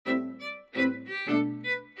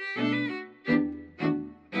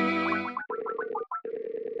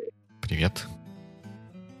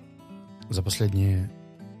за последние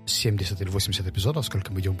 70 или 80 эпизодов,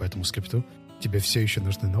 сколько мы идем по этому скрипту, тебе все еще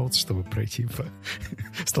нужны ноутс, чтобы пройти по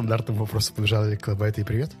стандартному вопросу «Побежали килобайты и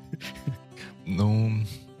привет»? Ну,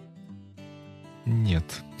 нет.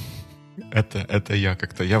 Это я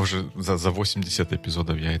как-то... Я уже за 80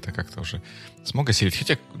 эпизодов я это как-то уже смог осилить.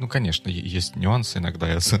 Хотя, ну, конечно, есть нюансы. Иногда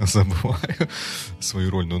я забываю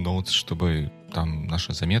свою роль, но ноутс, чтобы там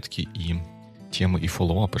наши заметки и темы, и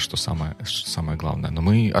фоллоуапы, что самое главное. Но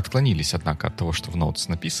мы отклонились, однако, от того, что в ноутс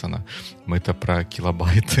написано. Мы-то про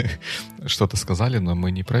килобайты что-то сказали, но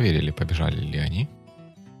мы не проверили, побежали ли они.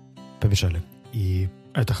 Побежали. И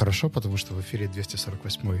это хорошо, потому что в эфире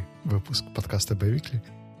 248-й выпуск подкаста «Боевикли».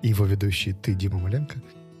 И его ведущий ты, Дима Маленко.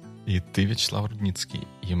 И ты, Вячеслав Рудницкий.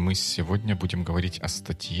 И мы сегодня будем говорить о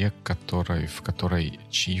статье, в которой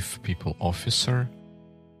Chief People Officer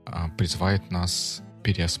призывает нас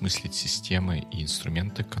переосмыслить системы и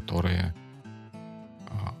инструменты, которые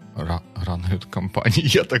ранают компании.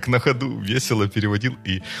 Я так на ходу весело переводил.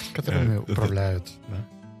 Которыми управляют, да?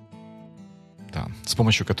 Да, с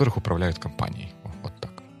помощью которых управляют компанией. Вот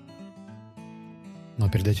так. Но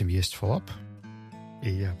перед этим есть фоллоуап. И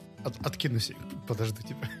я откинусь, подожду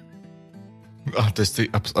тебя. То есть ты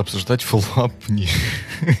обсуждать фоллоуап не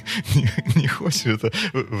хочешь? Это,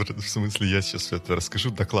 в смысле, я сейчас это расскажу,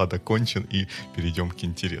 доклад окончен, и перейдем к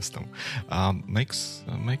интересам. Makes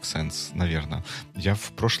sense, наверное. Я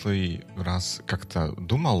в прошлый раз как-то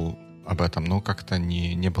думал об этом, но как-то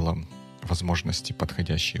не было возможности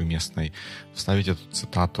подходящей, уместной вставить эту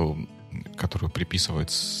цитату, которую приписывают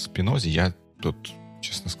Спинозе. Я тут,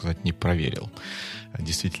 честно сказать, не проверил,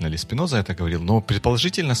 действительно ли Спиноза это говорил. Но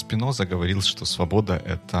предположительно Спиноза говорил, что свобода —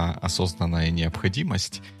 это осознанная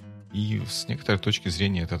необходимость. И с некоторой точки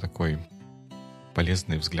зрения это такой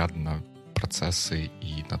полезный взгляд на процессы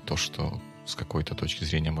и на то, что с какой-то точки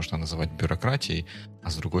зрения можно называть бюрократией, а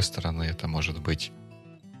с другой стороны это может быть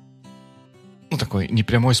такой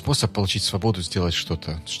непрямой способ получить свободу, сделать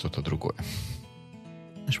что-то другое.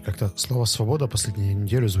 Знаешь, как-то слово «свобода» последнюю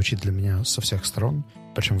неделю звучит для меня со всех сторон,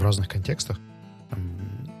 причем в разных контекстах.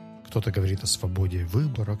 Кто-то говорит о свободе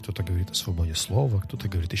выбора, кто-то говорит о свободе слова, кто-то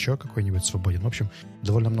говорит еще о какой-нибудь свободе. В общем,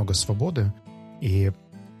 довольно много свободы. И,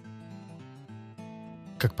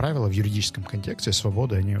 как правило, в юридическом контексте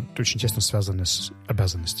свободы, они очень тесно связаны с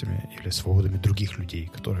обязанностями или свободами других людей,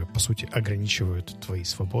 которые, по сути, ограничивают твои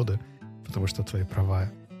свободы, потому что твои права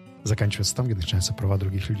заканчиваются там, где начинаются права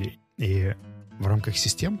других людей. И в рамках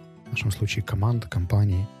систем, в нашем случае команд,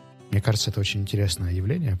 компаний, мне кажется, это очень интересное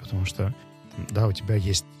явление, потому что, да, у тебя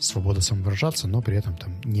есть свобода самовыражаться, но при этом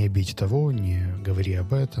там не обидь того, не говори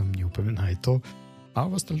об этом, не упоминай то, а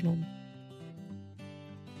в остальном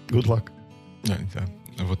good luck. Да.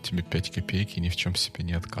 Вот тебе 5 копеек и ни в чем себе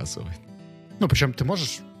не отказывай. Ну, причем ты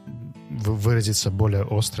можешь выразиться более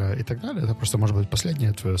остро и так далее. Это просто может быть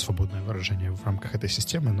последнее твое свободное выражение в рамках этой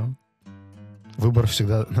системы, но выбор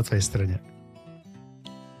всегда на твоей стороне.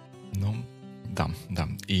 Ну, да.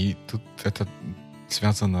 И тут это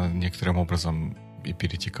связано некоторым образом и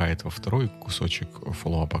перетекает во второй кусочек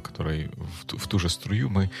фоллоуапа, который в ту же струю.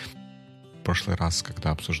 Мы в прошлый раз,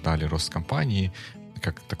 когда обсуждали рост компании,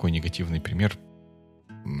 как такой негативный пример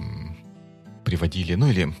приводили,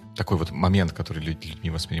 или такой вот момент, который людьми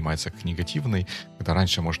воспринимается как негативный, когда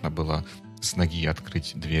раньше можно было с ноги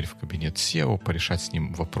открыть дверь в кабинет SEO, порешать с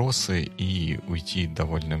ним вопросы и уйти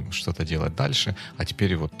довольным, что-то делать дальше, а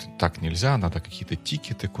теперь вот так нельзя, надо какие-то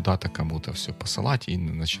тикеты куда-то кому-то все посылать, и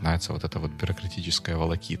начинается вот эта вот бюрократическая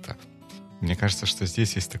волокита. Мне кажется, что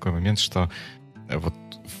здесь есть такой момент, что вот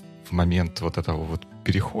в момент вот этого вот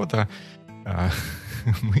перехода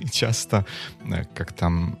мы часто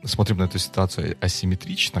как-то смотрим на эту ситуацию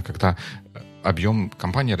асимметрично, когда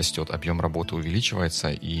компания растет, объем работы увеличивается,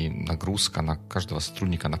 и нагрузка на каждого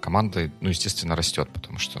сотрудника, на команды, естественно, растет,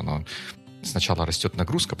 потому что сначала растет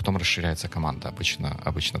нагрузка, потом расширяется команда.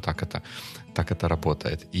 Обычно так это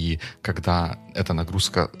работает. И когда эта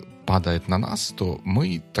нагрузка падает на нас, то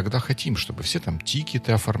мы тогда хотим, чтобы все там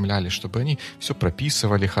тикеты оформляли, чтобы они все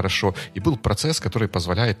прописывали хорошо. И был процесс, который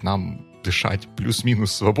позволяет нам дышать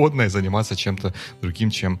плюс-минус свободно и заниматься чем-то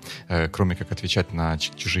другим, кроме как отвечать на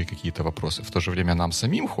чужие какие-то вопросы. В то же время нам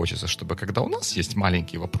самим хочется, чтобы когда у нас есть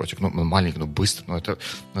маленький вопросик, маленький, быстро,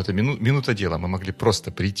 это минута дела. Мы могли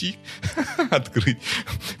просто прийти, открыть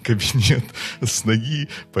кабинет с ноги,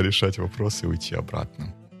 порешать вопросы и уйти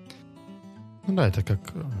обратно. Ну да, это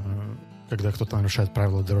как когда кто-то нарушает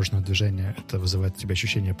правила дорожного движения, это вызывает у тебя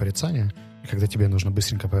ощущение порицания. И когда тебе нужно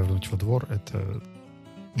быстренько повернуть во двор, это...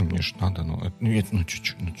 мне же надо,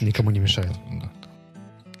 чуть-чуть. Никому не мешает. Да.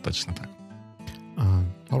 Точно так.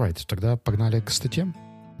 Alright, тогда погнали к статье.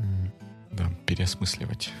 Да,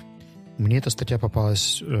 переосмысливать. Мне эта статья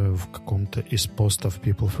попалась в каком-то из постов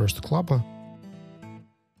People First Club.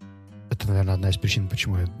 Это, наверное, одна из причин,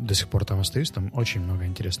 почему я до сих пор там остаюсь. Там очень много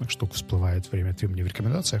интересных штук всплывает время от времени в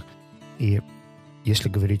рекомендациях. И если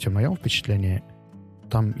говорить о моем впечатлении,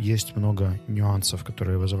 там есть много нюансов,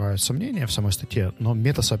 которые вызывают сомнения в самой статье, но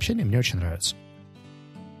мета-сообщение мне очень нравится.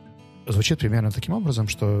 Звучит примерно таким образом,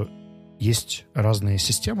 что есть разные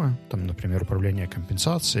системы, там, например, управление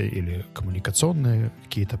компенсацией или коммуникационные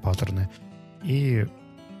какие-то паттерны, и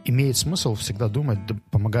имеет смысл всегда думать,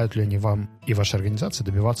 помогают ли они вам и вашей организации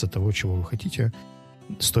добиваться того, чего вы хотите,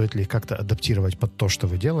 стоит ли их как-то адаптировать под то, что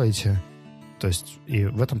вы делаете. То есть, и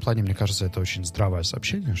в этом плане, мне кажется, это очень здравое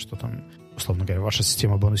сообщение, что там, условно говоря, ваша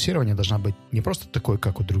система бонусирования должна быть не просто такой,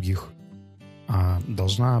 как у других, а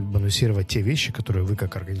должна бонусировать те вещи, которые вы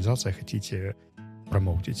как организация хотите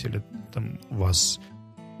промоутить. Или там у вас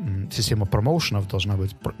система промоушенов должна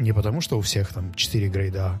быть не потому, что у всех там 4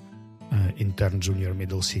 грейда intern, junior,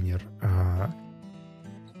 middle, senior,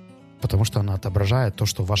 потому что она отображает то,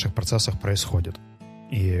 что в ваших процессах происходит.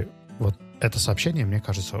 И вот это сообщение, мне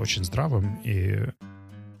кажется, очень здравым, и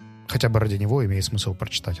хотя бы ради него имеет смысл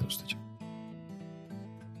прочитать эту статью.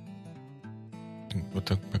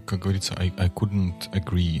 Вот, как говорится, I couldn't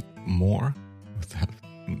agree more with that.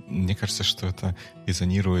 Мне кажется, что это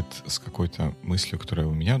резонирует с какой-то мыслью, которая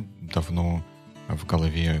у меня давно в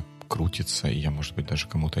голове крутится, и я, может быть, даже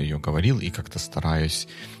кому-то ее говорил, и как-то стараюсь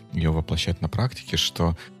ее воплощать на практике,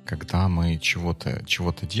 что когда мы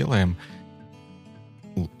чего-то делаем,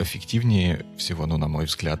 эффективнее всего, на мой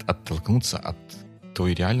взгляд, оттолкнуться от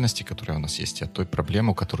той реальности, которая у нас есть, и от той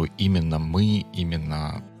проблемы, которую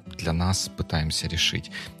именно для нас пытаемся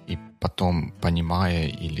решить. И потом, понимая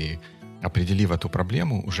или определив эту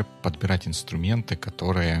проблему, уже подбирать инструменты,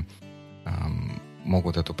 которые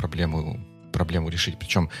могут эту проблему решить.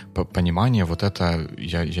 Причем понимание, вот это,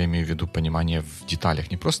 я имею в виду понимание в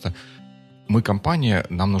деталях. Не просто мы компания,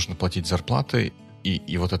 нам нужно платить зарплаты,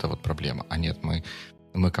 и вот это вот проблема. А нет, мы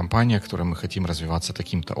компания, которая мы хотим развиваться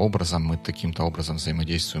таким-то образом, мы таким-то образом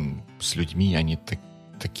взаимодействуем с людьми, они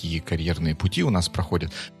такие карьерные пути у нас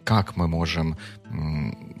проходят. Как мы можем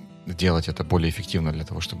делать это более эффективно для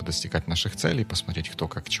того, чтобы достигать наших целей, посмотреть, кто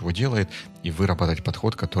как чего делает, и выработать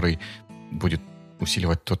подход, который будет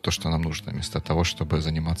усиливать то, что нам нужно, вместо того, чтобы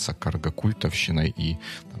заниматься карго-культовщиной, и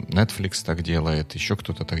Netflix так делает, еще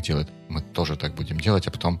кто-то так делает, мы тоже так будем делать,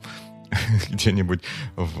 а потом где-нибудь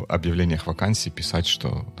в объявлениях вакансий писать,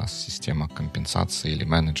 что у нас система компенсации или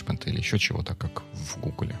менеджмента или еще чего-то, как в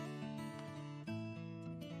Гугле.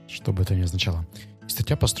 Что бы это ни означало.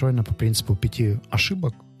 Статья построена по принципу 5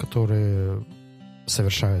 ошибок, которые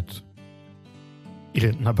совершают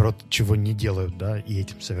или, наоборот, чего не делают, да, и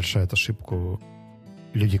этим совершают ошибку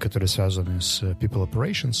люди, которые связаны с People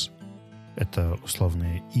Operations. Это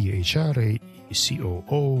условные и HR, и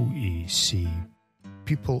COO, и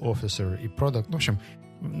People Officer, и Product. Ну, в общем,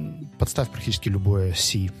 подставь практически любое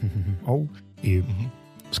COO, и,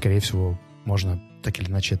 скорее всего, можно так или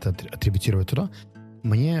иначе это атрибутировать туда.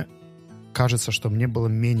 Мне кажется, что мне было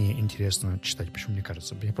менее интересно читать. Почему мне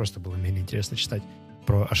кажется? Мне просто было менее интересно читать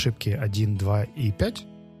про ошибки 1, 2 и 5.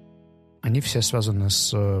 Они все связаны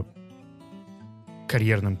с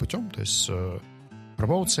карьерным путем, то есть с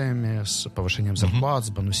промоуциями, с повышением зарплат, с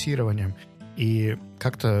бонусированием. И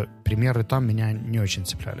как-то примеры там меня не очень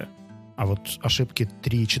цепляли. А вот ошибки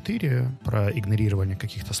 3 и 4 про игнорирование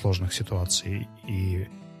каких-то сложных ситуаций и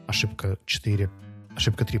ошибка 3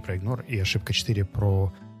 про игнор и ошибка 4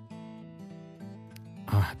 про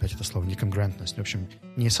опять это слово, неконгруентность. В общем,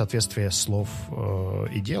 несоответствие слов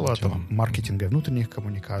и дела, там, маркетинга, внутренних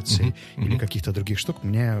коммуникаций или каких-то других штук.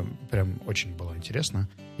 Мне прям очень было интересно.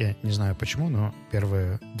 Я не знаю почему, но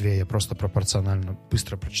первые 2 я просто пропорционально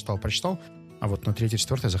быстро прочитал, а вот на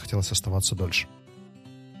 3-4 захотелось оставаться дольше.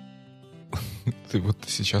 Ты вот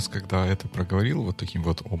сейчас, когда это проговорил вот таким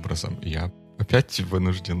вот образом, я опять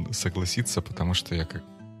вынужден согласиться, потому что я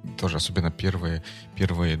тоже, особенно первые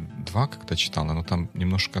 2, когда читал, но там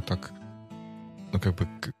немножко так, как бы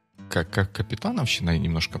как капитановщина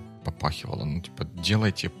немножко попахивала. Типа,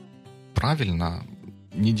 делайте правильно,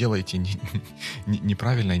 не делайте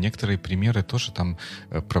неправильно. И некоторые примеры тоже там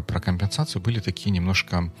про компенсацию были такие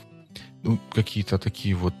немножко, какие-то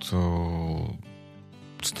такие вот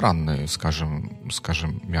странные, скажем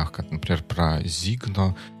мягко. Например,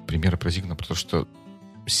 примеры про Зигно, про то, что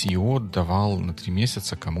CEO давал на 3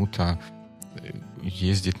 месяца кому-то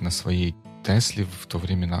ездить на своей Тесле в то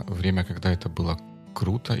время, когда это было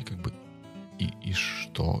круто, и как бы и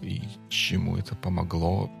что, и чему это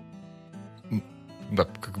помогло. Да,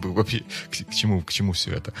 как бы вообще к чему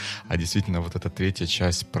все это. А действительно, вот эта 3-я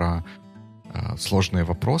часть про сложные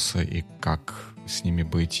вопросы и как с ними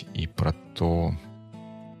быть, и про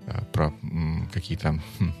какие-то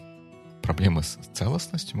проблемы с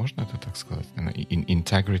целостностью, можно это так сказать?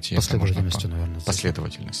 Integrity. Последовательностью, наверное.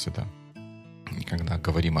 Последовательностью, да. И когда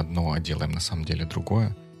говорим одно, а делаем на самом деле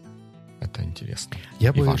другое, это интересно.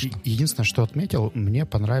 Я бы единственное, что отметил, мне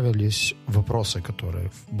понравились вопросы,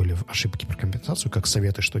 которые были в ошибке про компенсацию, как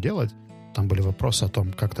советы, что делать. Там были вопросы о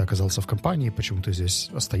том, как ты оказался в компании, почему ты здесь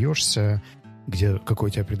остаешься, какой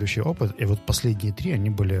у тебя предыдущий опыт. И вот последние 3, они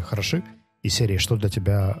были хороши. И серии, что для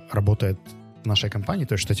тебя работает в нашей компании,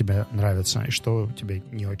 то есть что тебе нравится и что тебе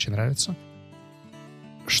не очень нравится.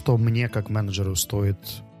 Что мне, как менеджеру, стоит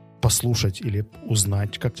послушать или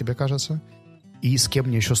узнать, как тебе кажется. И с кем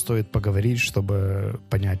мне еще стоит поговорить, чтобы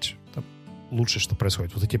понять лучше, что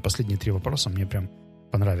происходит. Вот эти последние 3 вопроса мне прям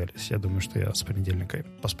понравились. Я думаю, что я с понедельника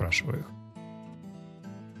поспрашиваю их.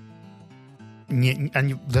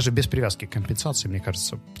 Они даже без привязки к компенсации, мне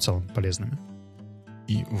кажется, в целом полезными.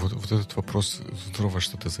 И вот этот вопрос, здорово,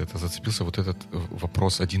 что ты за это зацепился. Вот этот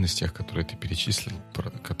вопрос, один из тех, которые ты перечислил,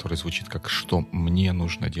 который звучит как «что мне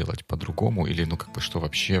нужно делать по-другому?» или что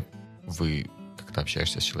вообще когда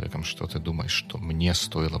общаешься с человеком, что ты думаешь, что мне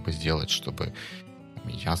стоило бы сделать, чтобы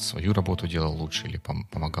я свою работу делал лучше или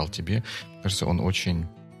помогал тебе. Мне кажется, он очень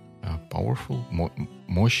powerful,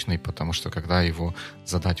 мощный, потому что когда его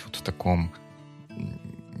задать вот в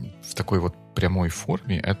такой вот прямой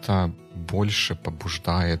форме, это больше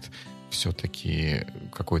побуждает все-таки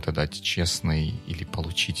какой-то дать честный или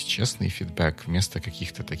получить честный фидбэк вместо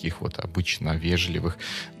каких-то таких вот обычно вежливых.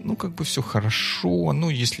 Все хорошо,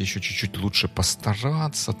 если еще чуть-чуть лучше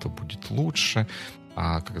постараться, то будет лучше.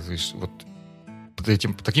 А как говоришь, вот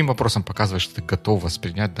таким вопросом показываешь, что ты готов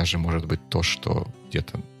воспринять даже, может быть, то, что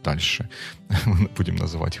где-то дальше мы будем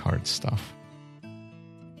называть hard stuff.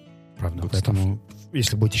 Правда. Поэтому,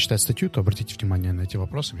 если будете читать статью, то обратите внимание на эти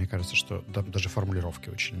вопросы. Мне кажется, что даже формулировки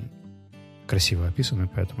очень красиво описаны,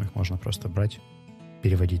 поэтому их можно просто брать,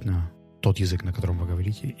 переводить на тот язык, на котором вы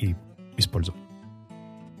говорите, и использовать.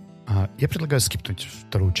 Я предлагаю скипнуть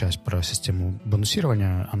вторую часть про систему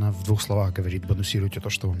бонусирования. Она в 2 словах говорит: бонусируйте то,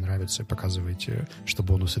 что вам нравится, и показывайте, что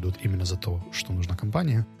бонусы идут именно за то, что нужно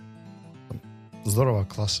компании. Здорово,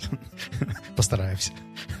 класс. Постараемся.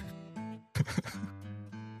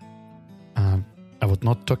 А вот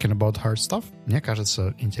not talking about hard stuff, мне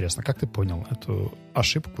кажется, интересно. Как ты понял эту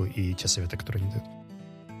ошибку и те советы, которые они дают?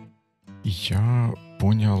 Я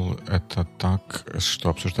понял это так,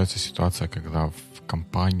 что обсуждается ситуация, когда в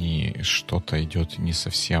компании что-то идет не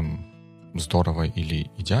совсем здорово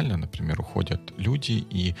или идеально. Например, уходят люди,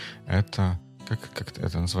 и это, как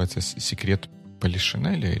это называется, секрет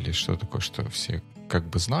полишинеля или что такое, что все как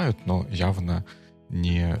бы знают, но явно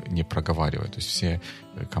не проговаривает. То есть все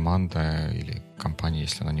команда или компания,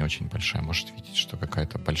 если она не очень большая, может видеть, что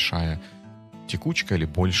какая-то большая текучка или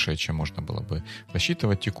большая, чем можно было бы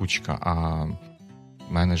рассчитывать текучка, а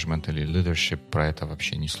менеджмент или leadership про это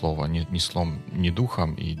вообще ни слова, ни слом, ни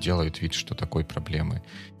духом, и делают вид, что такой проблемы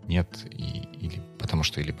нет, или потому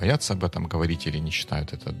что или боятся об этом говорить, или не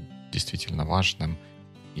считают это действительно важным,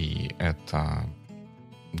 и это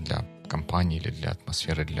для компании или для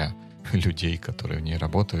атмосферы, для людей, которые в ней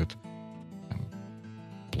работают,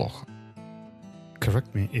 плохо.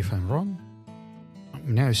 Correct me if I'm wrong. У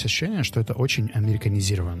меня есть ощущение, что это очень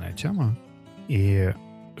американизированная тема, и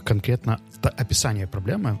конкретно описание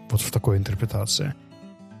проблемы вот в такой интерпретации.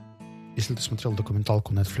 Если ты смотрел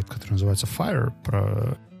документалку Netflix, которая называется Fire,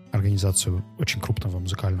 про организацию очень крупного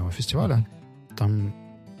музыкального фестиваля, там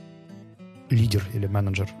лидер или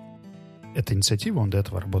менеджер этой инициативы, он до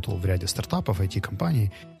этого работал в ряде стартапов,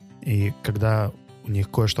 IT-компаний, и когда у них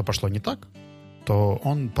кое-что пошло не так, то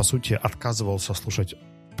он, по сути, отказывался слушать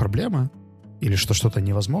проблемы или что что-то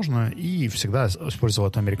невозможно, и всегда использовал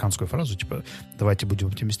эту американскую фразу, типа, давайте будем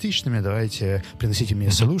оптимистичными, давайте приносите мне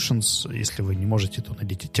solutions, если вы не можете, то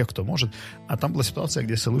найдите тех, кто может. А там была ситуация,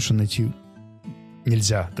 где solution найти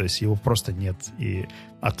нельзя, то есть его просто нет. И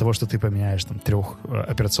от того, что ты поменяешь там 3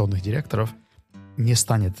 операционных директоров,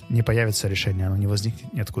 не появится решение, оно не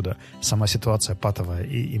возникнет ниоткуда. Сама ситуация патовая,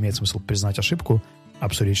 и имеет смысл признать ошибку,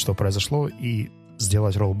 обсудить, что произошло, и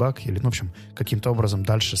сделать rollback, или, в общем, каким-то образом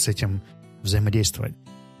дальше с этим взаимодействовать.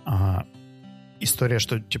 История,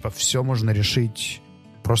 что, типа, все можно решить,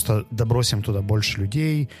 просто добросим туда больше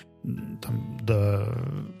людей, там,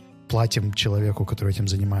 платим человеку, который этим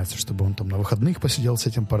занимается, чтобы он там на выходных посидел с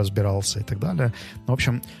этим, поразбирался и так далее. В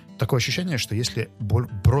общем, такое ощущение, что если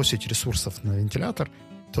бросить ресурсов на вентилятор,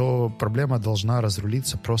 то проблема должна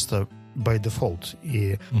разрулиться просто by default.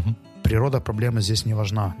 И природа проблемы здесь не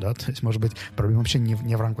важна, да, то есть, может быть, проблема вообще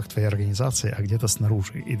не в рамках твоей организации, а где-то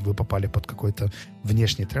снаружи, и вы попали под какой-то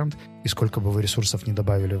внешний тренд, и сколько бы вы ресурсов не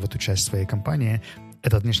добавили в эту часть своей компании,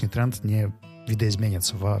 этот внешний тренд не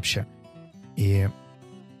видоизменится вообще. И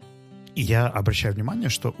я обращаю внимание,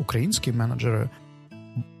 что украинские менеджеры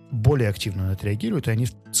более активно на это реагируют, и они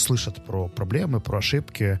слышат про проблемы, про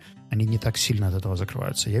ошибки, они не так сильно от этого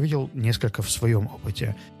закрываются. Я видел несколько в своем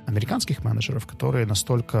опыте американских менеджеров, которые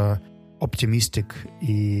настолько optimistic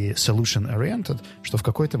и solution-oriented, что в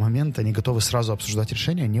какой-то момент они готовы сразу обсуждать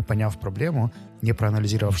решение, не поняв проблему, не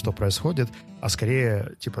проанализировав, что происходит, а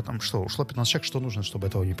скорее, типа, там, что, ушло 15 человек, что нужно, чтобы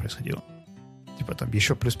этого не происходило? Типа, там,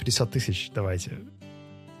 еще плюс 50 тысяч, давайте.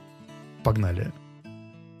 Погнали.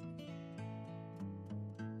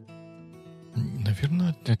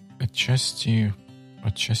 Наверное, отчасти,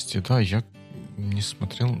 да, я не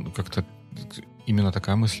смотрел, как-то именно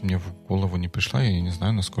такая мысль мне в голову не пришла, я не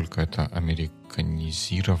знаю, насколько это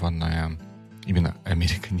американизированная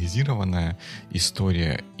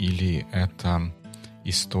история, или это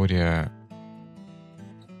история...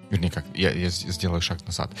 Вернее, как, я сделаю шаг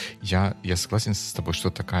назад. Я согласен с тобой, что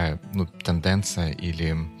такая, тенденция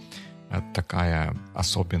или такая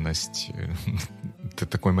особенность,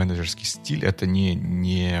 такой менеджерский стиль, это не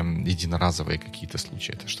единоразовые какие-то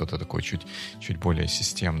случаи, это что-то такое чуть более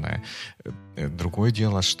системное. Другое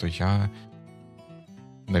дело, что я,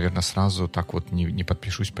 наверное, сразу так вот не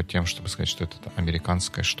подпишусь под тем, чтобы сказать, что это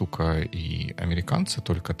американская штука, и американцы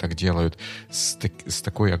только так делают, с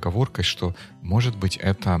такой оговоркой, что, может быть,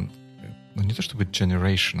 это не то чтобы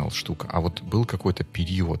generational штука, а вот был какой-то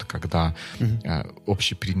период, когда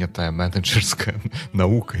общепринятая менеджерская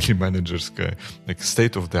наука или менеджерская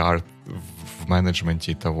state of the art в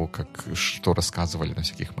менеджменте того, что рассказывали на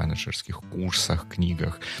всяких менеджерских курсах,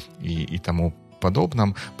 книгах и тому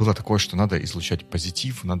подобном, было такое, что надо излучать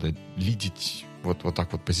позитив, надо лидить вот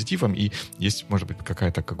так вот позитивом, и есть, может быть,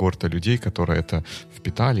 какая-то когорта людей, которые это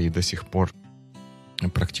впитали и до сих пор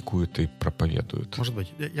практикуют и проповедуют. Может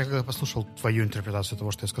быть. Я когда послушал твою интерпретацию того,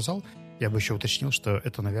 что я сказал, я бы еще уточнил, что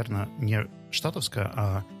это, наверное, не штатовская,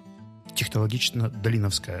 а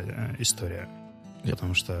технологично-долиновская история.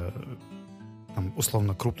 Потому что там,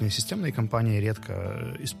 условно, крупные системные компании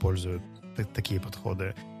редко используют такие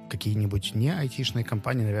подходы. Какие-нибудь не айтишные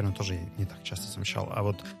компании, наверное, тоже не так часто замечал. А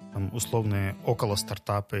вот там, условные около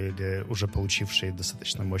стартапы или уже получившие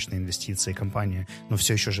достаточно мощные инвестиции компании, но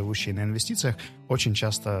все еще живущие на инвестициях, очень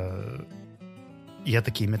часто я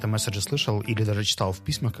такие мета-месседжи слышал или даже читал в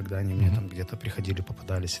письмах, когда они мне там где-то приходили,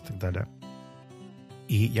 попадались и так далее.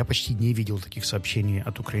 И я почти не видел таких сообщений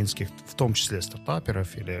от украинских, в том числе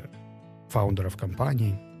стартаперов или фаундеров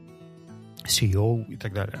компаний, CEO и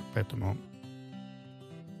так далее. Поэтому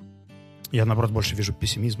я, наоборот, больше вижу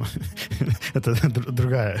пессимизма. Это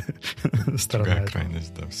другая сторона. Другая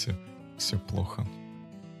крайность, да, все плохо.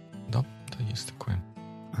 Да, есть такое.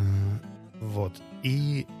 Вот.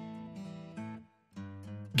 И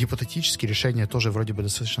гипотетически решение тоже вроде бы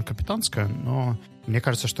достаточно капитанское, но мне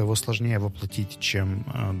кажется, что его сложнее воплотить, чем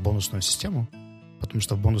бонусную систему, потому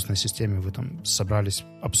что в бонусной системе вы там собрались,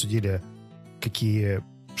 обсудили, какие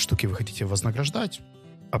штуки вы хотите вознаграждать,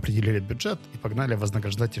 определили бюджет и погнали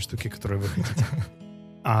вознаграждать те штуки, которые вы хотите.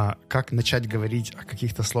 А как начать говорить о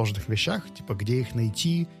каких-то сложных вещах, типа где их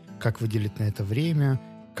найти, как выделить на это время,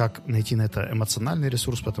 как найти на это эмоциональный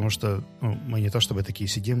ресурс, потому что мы не то чтобы такие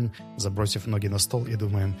сидим, забросив ноги на стол и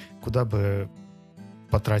думаем, куда бы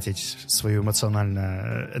потратить свою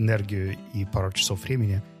эмоциональную энергию и пару часов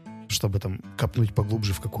времени, чтобы там копнуть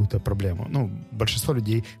поглубже в какую-то проблему. Большинство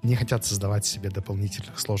людей не хотят создавать себе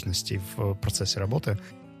дополнительных сложностей в процессе работы,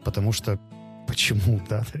 потому что почему,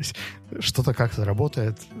 да? То есть что-то как-то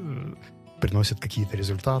работает, приносит какие-то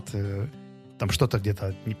результаты, там что-то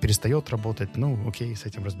где-то не перестает работать, окей, с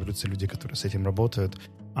этим разберутся люди, которые с этим работают.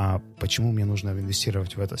 А почему мне нужно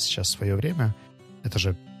инвестировать в это сейчас свое время? Это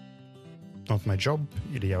же not my job,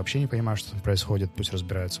 или я вообще не понимаю, что там происходит, пусть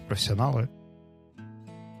разбираются профессионалы.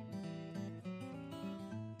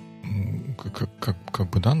 Как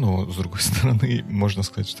бы да, но с другой стороны можно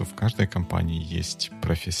сказать, что в каждой компании есть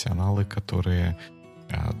профессионалы, которые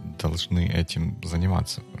должны этим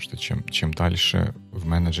заниматься, потому что чем дальше в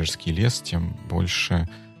менеджерский лес, тем больше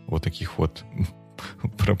вот таких вот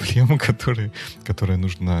проблем, которые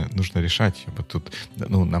нужно решать. Вот тут,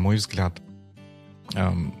 на мой взгляд,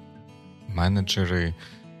 менеджеры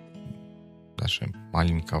даже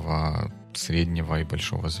маленького, среднего и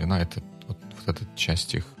большого звена — это вот эта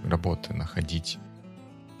часть их работы, находить,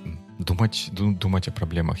 думать о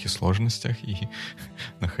проблемах и сложностях и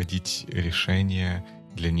находить решения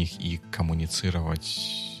для них и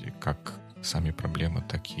коммуницировать как сами проблемы,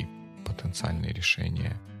 так и социальные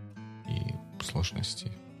решения и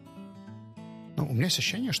сложности. Ну, у меня есть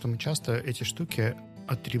ощущение, что мы часто эти штуки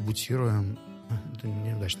атрибутируем, это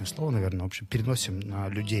неудачное слово, наверное, в общем, переносим на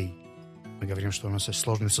людей. Мы говорим, что у нас есть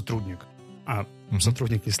сложный сотрудник, а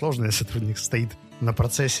сотрудник не сложный, а сотрудник стоит на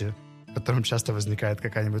процессе, в котором часто возникает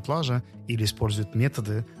какая-нибудь лажа, или использует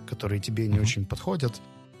методы, которые тебе не очень подходят,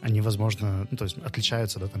 они, возможно, ну, то есть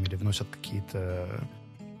отличаются, да, там, или вносят какие-то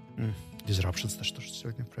disruptions, да, что же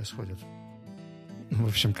сегодня происходит? Ну, в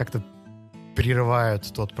общем, как-то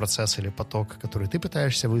прерывают тот процесс или поток, который ты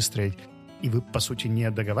пытаешься выстроить, и вы, по сути, не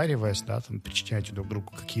договариваясь, да, там, причиняете друг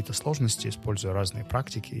другу какие-то сложности, используя разные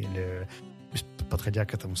практики или подходя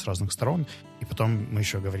к этому с разных сторон. И потом мы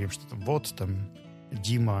еще говорим, что там, вот, там,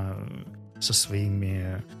 Дима со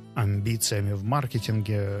своими амбициями в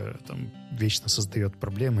маркетинге там, вечно создает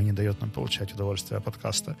проблемы и не дает нам получать удовольствие от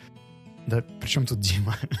подкаста. Да, при чем тут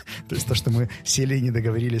Дима? То есть то, что мы сели и не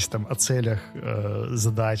договорились там о целях,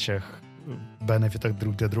 задачах, бенефитах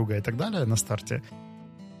друг для друга и так далее на старте,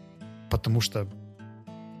 потому что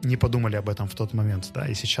не подумали об этом в тот момент, да,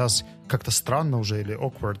 и сейчас как-то странно уже или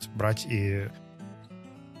awkward брать и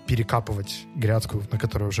перекапывать грядку, на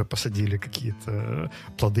которой уже посадили какие-то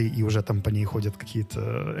плоды, и уже там по ней ходят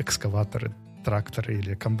какие-то экскаваторы, тракторы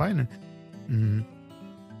или комбайны.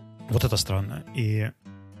 Вот это странно. И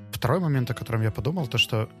второй момент, о котором я подумал, то,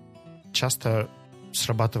 что часто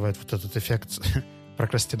срабатывает вот этот эффект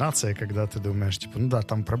прокрастинации, когда ты думаешь, типа, ну да,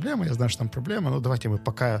 там проблема, я знаю, что там проблема, но давайте мы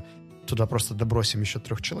пока туда просто добросим еще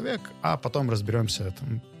 3 человек, а потом разберемся,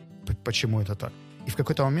 там, почему это так. И в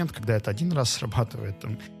какой-то момент, когда это один раз срабатывает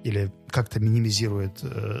там, или как-то минимизирует,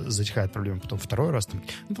 затихает проблема, потом второй раз, там,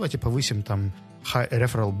 ну, давайте повысим там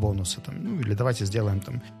referral бонусы, там, ну, или давайте сделаем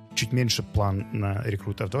там чуть меньше план на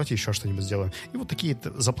рекрутеров, давайте еще что-нибудь сделаем. И вот такие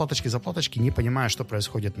заплаточки, не понимая, что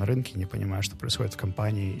происходит на рынке, не понимая, что происходит в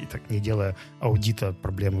компании, и так не делая аудита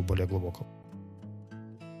проблемы более глубокого.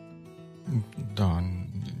 Да,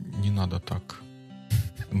 не надо так.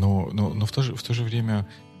 Но в то же время,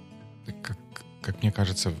 как мне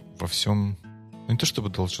кажется, во всем... Ну, не то чтобы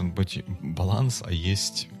должен быть баланс, а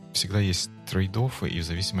всегда есть трейд-оффы, и в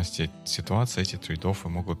зависимости от ситуации эти трейд-оффы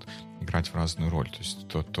могут играть в разную роль. То есть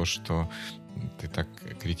то, что ты так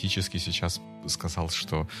критически сейчас сказал,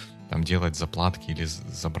 что там делать заплатки или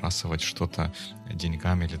забрасывать что-то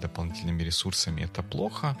деньгами или дополнительными ресурсами — это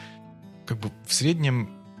плохо. Как бы в среднем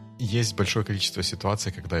есть большое количество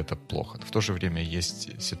ситуаций, когда это плохо. В то же время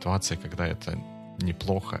есть ситуации, когда это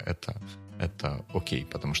неплохо, это окей,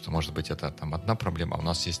 потому что, может быть, это там одна проблема, а у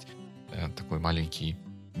нас есть такой маленький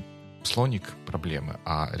слоник проблемы,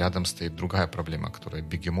 а рядом стоит другая проблема, которая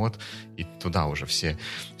бегемот, и туда уже все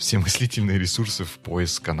мыслительные ресурсы в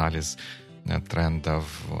поиск, анализ трендов,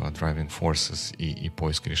 driving forces и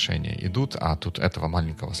поиск решения идут, а тут этого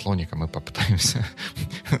маленького слоника мы попытаемся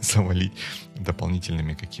завалить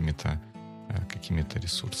дополнительными какими-то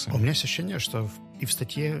ресурсами. У меня есть ощущение, что и в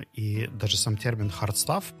статье, и даже сам термин hard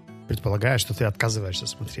stuff предполагает, что ты отказываешься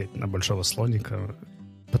смотреть на большого слоника,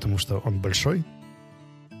 потому что он большой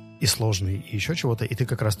и сложный, и еще чего-то, и ты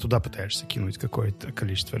как раз туда пытаешься кинуть какое-то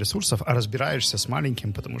количество ресурсов, а разбираешься с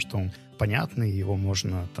маленьким, потому что он понятный, его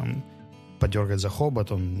можно там подергать за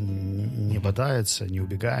хобот, он не бодается, не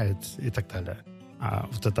убегает и так далее. А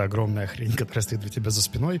вот эта огромная хрень, которая стоит у тебя за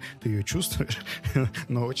спиной, ты ее чувствуешь,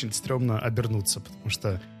 но очень стрёмно обернуться, потому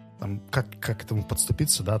что там, как к этому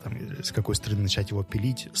подступиться, да, там, с какой стороны начать его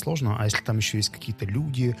пилить, сложно. А если там еще есть какие-то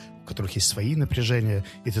люди, у которых есть свои напряжения,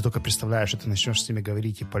 и ты только представляешь, что ты начнешь с ними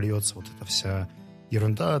говорить, и польется вот эта вся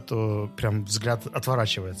ерунда, то прям взгляд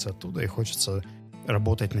отворачивается оттуда, и хочется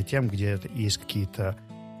работать над тем, где есть какие-то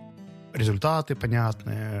результаты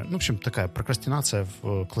понятные. Ну, в общем, такая прокрастинация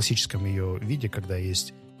в классическом ее виде, когда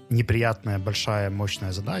есть неприятная, большая,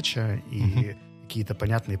 мощная задача и какие-то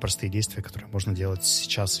понятные простые действия, которые можно делать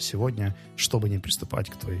сейчас и сегодня, чтобы не приступать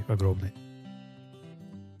к той огромной.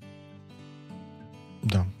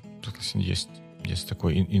 Да, есть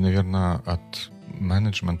такой. И, наверное, от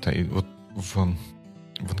менеджмента... И вот в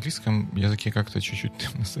английском языке как-то чуть-чуть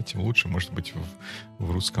с этим лучше. Может быть,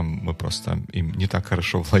 в русском мы просто им не так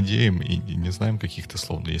хорошо владеем и не знаем каких-то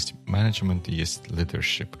слов. Есть менеджмент и есть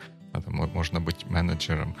leadership. Можно быть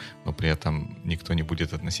менеджером, но при этом никто не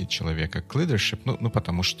будет относить человека к leadership, ну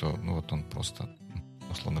потому что вот он просто,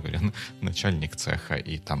 условно говоря, начальник цеха,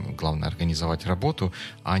 и там главное организовать работу,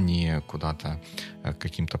 а не куда-то к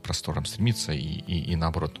каким-то просторам стремиться и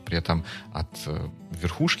наоборот. При этом от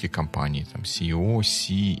верхушки компании, там CEO,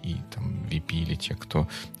 C и там VP или те, кто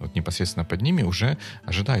вот непосредственно под ними, уже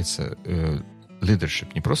ожидается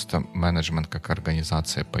leadership, не просто менеджмент как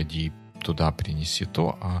организация, пойди туда принеси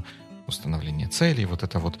то, а установление целей, вот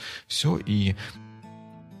это вот все. И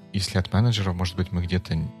если от менеджеров, может быть, мы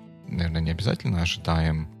где-то, наверное, не обязательно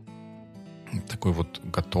ожидаем такой вот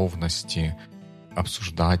готовности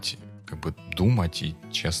обсуждать, как бы думать и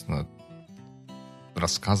честно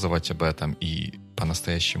рассказывать об этом и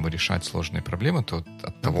по-настоящему решать сложные проблемы, то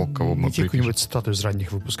от того, кого мы припишем... какую-нибудь цитату из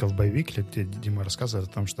ранних выпусков Байвикли, где Дима рассказывает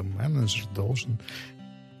о том, что менеджер должен...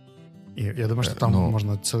 И я думаю, что там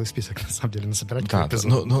можно целый список, на самом деле, насобирать. Да,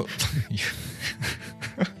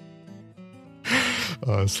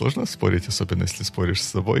 сложно спорить, особенно если споришь с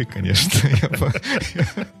собой, конечно.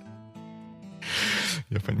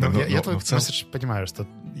 Я понимаю. Я твой месседж понимаю, что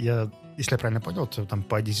если я правильно понял, то там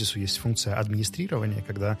по Адизису есть функция администрирования,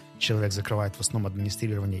 когда человек закрывает в основном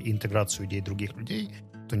администрирование и интеграцию идей других людей,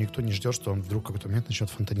 то никто не ждет, что он вдруг в какой-то момент начнет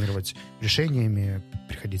фонтанировать решениями,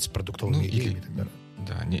 приходить с продуктовыми идеями и так далее.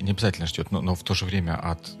 Да, не обязательно ждет, но в то же время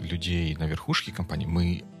от людей на верхушке компании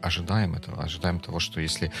мы ожидаем этого, ожидаем того, что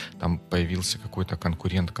если там появился какой-то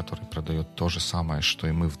конкурент, который продает то же самое, что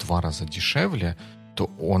и мы в 2 раза дешевле, то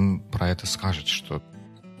он про это скажет, что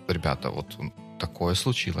ребята, вот такое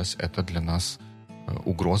случилось, это для нас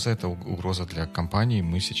угроза, это угроза для компании,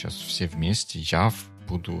 мы сейчас все вместе,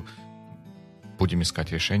 будем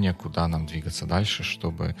искать решение, куда нам двигаться дальше,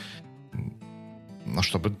 чтобы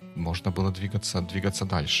можно было двигаться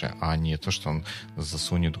дальше, а не то, что он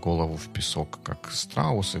засунет голову в песок, как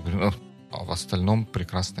страус, и говорит, а в остальном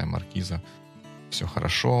прекрасная маркиза, все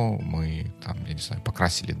хорошо, мы там, я не знаю,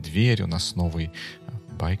 покрасили дверь, у нас новый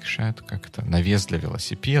байк-шед, как-то навес для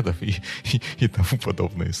велосипедов и тому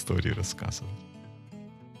подобные истории рассказывать.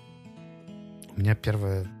 У меня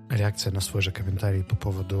первая реакция на свой же комментарий по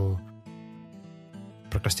поводу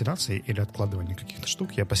прокрастинации или откладывания каких-то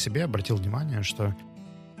штук. Я по себе обратил внимание, что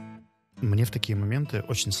мне в такие моменты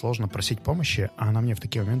очень сложно просить помощи, а она мне в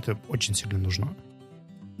такие моменты очень сильно нужна.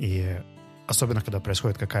 И особенно, когда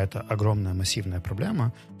происходит какая-то огромная массивная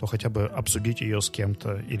проблема, то хотя бы обсудить ее с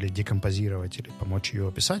кем-то или декомпозировать, или помочь ее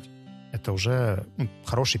описать, это уже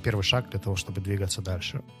хороший первый шаг для того, чтобы двигаться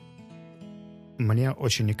дальше. Мне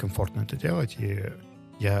очень некомфортно это делать, и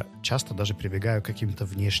я часто даже прибегаю к каким-то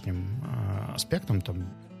внешним аспектам,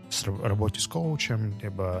 там, работе с коучем,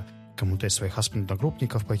 либо кому-то из своих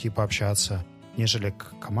одногруппников пойти пообщаться, нежели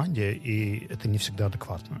к команде, и это не всегда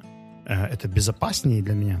адекватно. Это безопаснее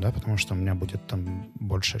для меня, да, потому что у меня будет там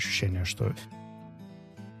больше ощущения, что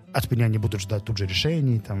от меня не будут ждать тут же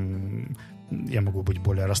решений, там, я могу быть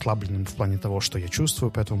более расслабленным в плане того, что я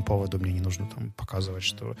чувствую по этому поводу, мне не нужно там показывать,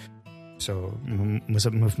 что все,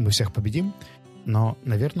 мы всех победим. Но,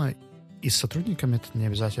 наверное, и с сотрудниками это не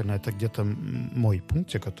обязательно. Это где-то мой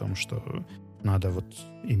пунктик о том, что надо вот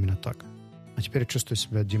именно так. А теперь я чувствую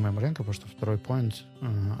себя Димой Маленко, потому что второй поинт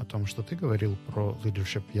о том, что ты говорил про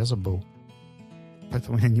leadership, я забыл.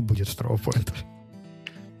 Поэтому у меня не будет второго поинта.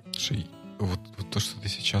 Слушай, вот то, что ты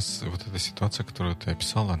сейчас, вот эта ситуация, которую ты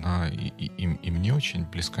описал, она и мне очень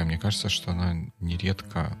близка. Мне кажется, что она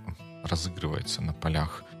нередко разыгрывается на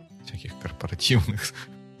полях всяких корпоративных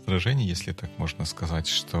сражений, если так можно сказать,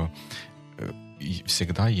 что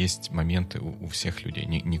всегда есть моменты у всех людей.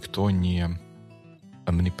 Никто не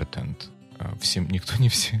omnipotent, никто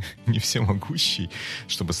не всемогущий,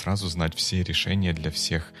 чтобы сразу знать все решения для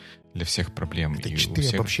всех проблем. Это 4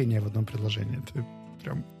 обобщения в одном предложении. Это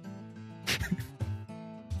прям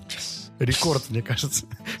рекорд, мне кажется.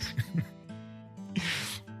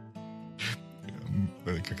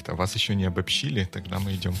 Как-то вас еще не обобщили, тогда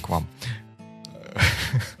мы идем к вам.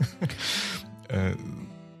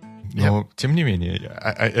 Но, тем не менее,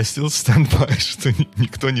 I still stand by, что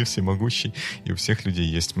никто не всемогущий, и у всех людей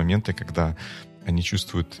есть моменты, когда они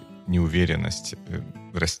чувствуют неуверенность,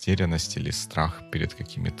 растерянность или страх перед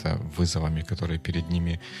какими-то вызовами, которые перед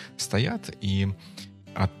ними стоят, и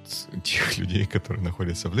от тех людей, которые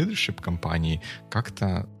находятся в leadership компании,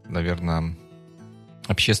 как-то, наверное,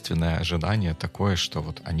 общественное ожидание такое, что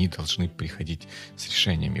вот они должны приходить с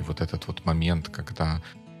решениями. Вот этот вот момент, когда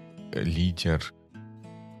лидер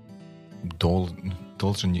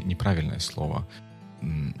должен, неправильное слово,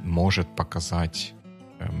 может показать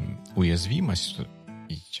уязвимость.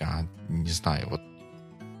 Я не знаю, вот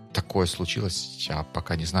такое случилось, я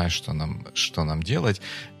пока не знаю, что нам делать.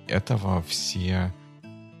 Этого все,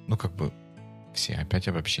 все, опять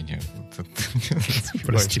обобщение.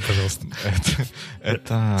 Прости, пожалуйста.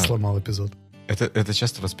 Это сломал эпизод. Это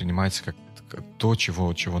часто воспринимается как то,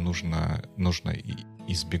 чего нужно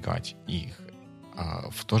избегать. А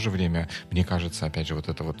в то же время, мне кажется, опять же, вот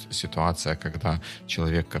эта вот ситуация, когда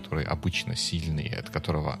человек, который обычно сильный, от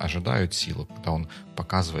которого ожидают силу, когда он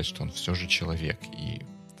показывает, что он все же человек, и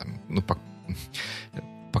там,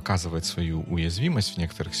 показывает свою уязвимость в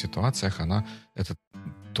некоторых ситуациях, это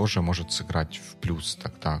тоже может сыграть в плюс.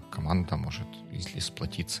 Тогда команда может или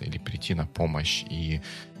сплотиться, или прийти на помощь. И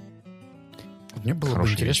мне было бы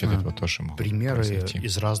интересно примеры произойти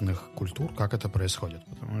из разных культур, как это происходит.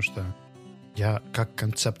 Потому что я как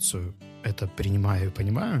концепцию это принимаю и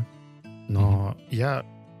понимаю, но я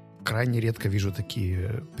крайне редко вижу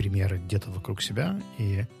такие примеры где-то вокруг себя,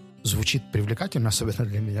 и звучит привлекательно, особенно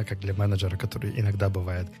для меня, как для менеджера, который иногда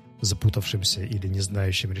бывает запутавшимся или не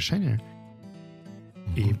знающим решения.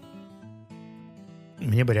 И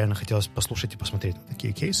мне бы реально хотелось послушать и посмотреть на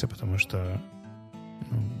такие кейсы, потому что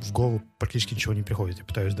в голову практически ничего не приходит. Я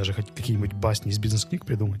пытаюсь даже хоть какие-нибудь басни из бизнес-книг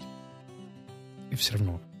придумать. И все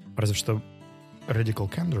равно. Разве что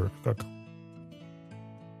Radical Candor, как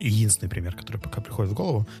единственный пример, который пока приходит в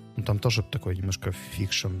голову, но там тоже такой немножко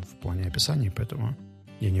фикшн в плане описаний, поэтому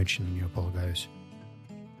я не очень на нее полагаюсь.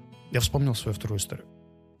 Я вспомнил свою вторую историю.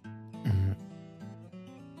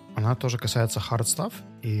 Она тоже касается hard stuff,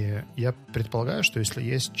 и я предполагаю, что если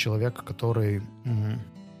есть человек, который,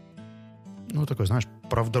 такой, знаешь,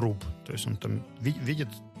 правдоруб, то есть он там видит,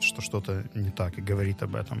 что что-то не так, и говорит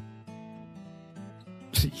об этом.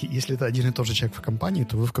 Если это один и тот же человек в компании,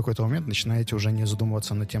 то вы в какой-то момент начинаете уже не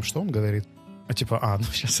задумываться над тем, что он говорит, а типа,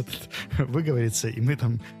 сейчас это выговорится, и мы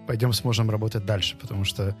там пойдем сможем работать дальше, потому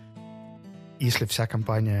что если вся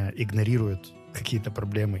компания игнорирует какие-то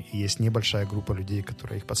проблемы, и есть небольшая группа людей,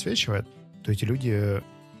 которая их подсвечивает, то эти люди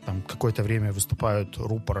там какое-то время выступают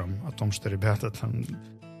рупором о том, что ребята там,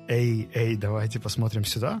 эй, давайте посмотрим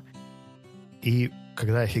сюда. И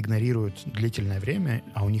когда их игнорируют длительное время,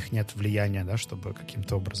 а у них нет влияния, да, чтобы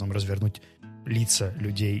каким-то образом развернуть лица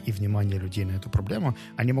людей и внимание людей на эту проблему,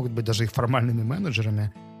 они могут быть даже их формальными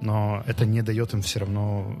менеджерами, но это не дает им все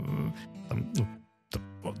равно...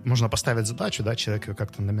 можно поставить задачу, да, человек ее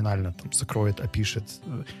как-то номинально там закроет, опишет,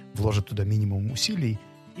 вложит туда минимум усилий,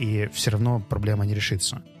 и все равно проблема не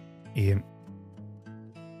решится. И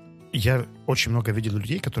я очень много видел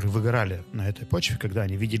людей, которые выгорали на этой почве, когда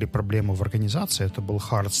они видели проблему в организации, это был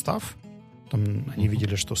hard stuff, там они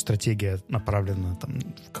видели, что стратегия направлена там,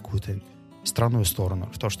 в какую-то странную сторону,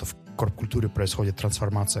 в то, что в корп-культуре происходит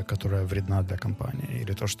трансформация, которая вредна для компании,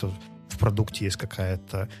 или то, что в продукте есть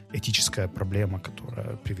какая-то этическая проблема,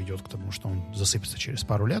 которая приведет к тому, что он засыпется через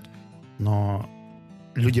пару лет, но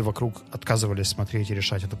люди вокруг отказывались смотреть и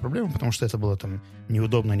решать эту проблему, потому что это было там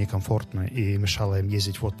неудобно, некомфортно и мешало им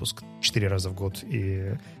ездить в отпуск 4 раза в год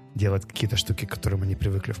и делать какие-то штуки, к которым они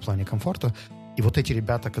привыкли в плане комфорта. И вот эти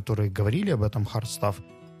ребята, которые говорили об этом hard stuff,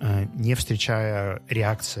 не встречая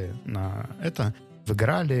реакции на это,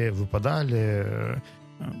 выгорали, выпадали,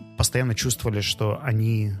 постоянно чувствовали, что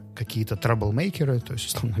они какие-то траблмейкеры, то есть,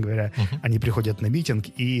 условно говоря, они приходят на митинг,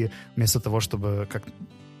 и вместо того, чтобы как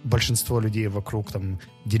большинство людей вокруг там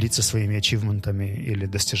делиться своими ачивментами или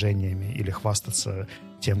достижениями, или хвастаться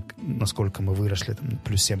тем, насколько мы выросли там,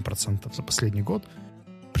 плюс 7% за последний год,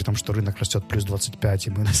 при том, что рынок растет плюс 25%, и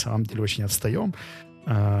мы на самом деле очень отстаем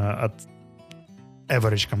от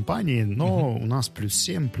average компании, но у нас плюс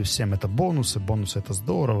 7 это бонусы это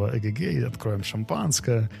здорово, эгегей, откроем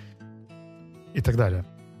шампанское и так далее.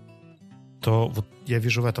 То вот я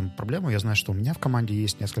вижу в этом проблему. Я знаю, что у меня в команде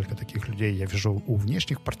есть несколько таких людей. Я вижу у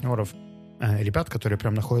внешних партнеров ребят, которые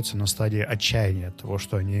прям находятся на стадии отчаяния от того,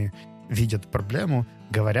 что они видят проблему,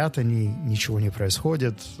 говорят они, ничего не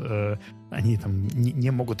происходит, они там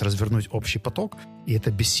не могут развернуть общий поток, и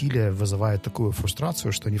это бессилие вызывает такую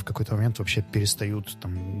фрустрацию, что они в какой-то момент вообще перестают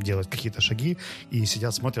там делать какие-то шаги и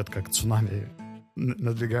сидят, смотрят, как цунами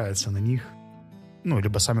надвигается на них.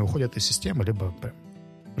 Либо сами уходят из системы, либо прям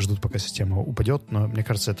ждут, пока система упадет, но мне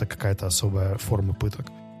кажется, это какая-то особая форма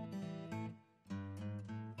пыток.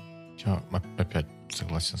 Я опять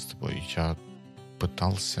согласен с тобой. Я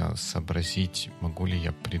пытался сообразить, могу ли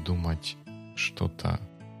я придумать что-то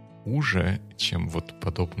хуже, чем вот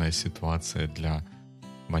подобная ситуация для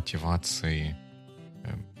мотивации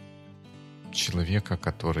человека,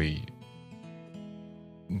 который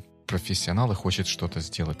профессионал и хочет что-то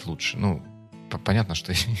сделать лучше. Понятно,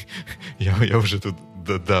 что я уже тут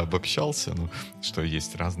обобщался, что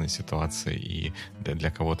есть разные ситуации, и для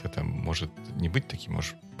кого-то это может не быть таким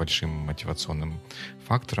уж большим мотивационным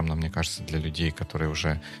фактором, но мне кажется, для людей, которые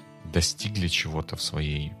уже достигли чего-то в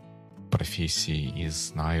своей профессии и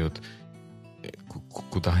знают,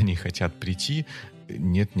 куда они хотят прийти,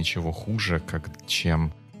 нет ничего хуже,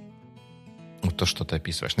 чем то, что ты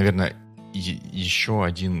описываешь. Наверное, еще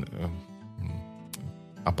один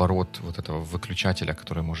оборот вот этого выключателя,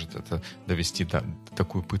 который может это довести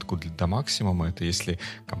такую пытку до максимума, это если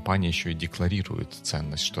компания еще и декларирует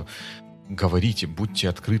ценность, что говорите, будьте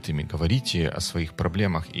открытыми, говорите о своих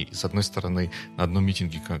проблемах. И, с одной стороны, на одном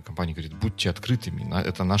митинге компания говорит, будьте открытыми,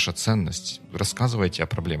 это наша ценность, рассказывайте о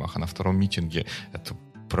проблемах. А на втором митинге эту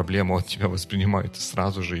проблему от тебя воспринимают и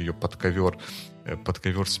сразу же ее под ковер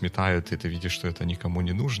сметают, и ты видишь, что это никому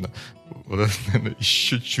не нужно. Вот это, наверное,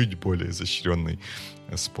 еще чуть более изощренный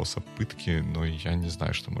способ пытки, но я не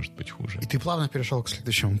знаю, что может быть хуже. И ты плавно перешел к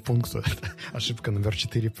следующему пункту. Это ошибка номер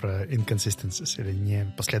 4 про inconsistencies, или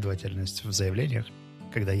непоследовательность в заявлениях,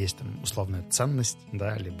 когда есть там условная ценность,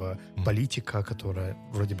 да, либо политика, которая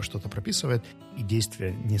вроде бы что-то прописывает, и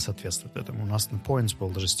действие не соответствует этому. У нас на Points был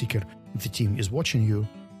даже стикер «The team is watching you».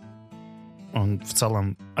 Он в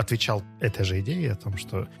целом отвечал этой же идее о том,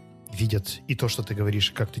 что видят и то, что ты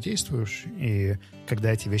говоришь, и как ты действуешь, и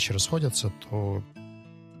когда эти вещи расходятся, то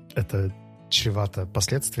это чревато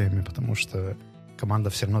последствиями, потому что команда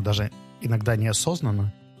все равно даже иногда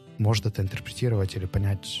неосознанно может это интерпретировать или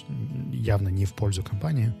понять явно не в пользу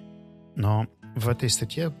компании. Но в этой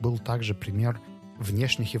статье был также пример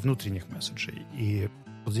внешних и внутренних месседжей. И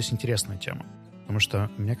вот здесь интересная тема, потому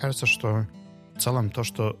что мне кажется, что в целом то,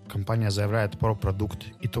 что компания заявляет про продукт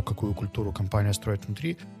и то, какую культуру компания строит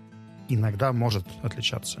внутри, иногда может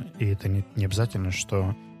отличаться. И это не обязательно,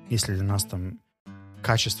 что если для нас там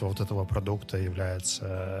качество вот этого продукта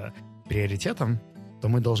является приоритетом, то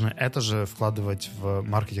мы должны это же вкладывать в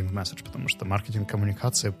маркетинг-месседж, потому что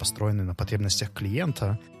маркетинг-коммуникации построены на потребностях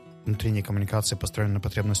клиента, внутренние коммуникации построены на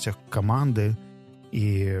потребностях команды,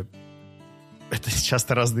 и это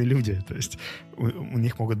часто разные люди. То есть у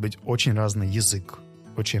них могут быть очень разный язык,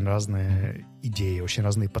 очень разные идеи, очень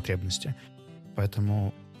разные потребности.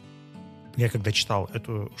 Поэтому я когда читал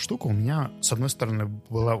эту штуку, у меня, с одной стороны,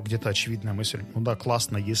 была где-то очевидная мысль, ну да,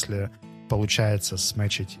 классно, если получается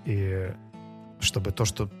сметчить, и чтобы то,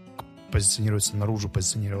 что позиционируется наружу,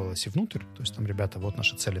 позиционировалось и внутрь. То есть там, ребята, вот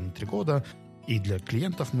наши цели на 3 года, и для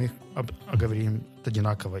клиентов мы их оговорим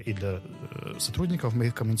одинаково, и для сотрудников мы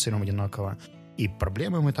их коммуницируем одинаково, и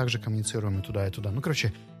проблемы мы также коммуницируем и туда, и туда. Ну,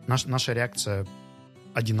 короче, наша реакция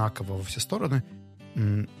одинакова во все стороны.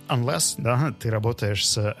 Unless, да, ты работаешь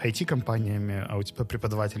с IT-компаниями, а у тебя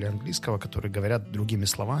преподаватели английского, которые говорят другими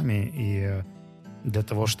словами, и для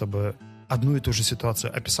того, чтобы одну и ту же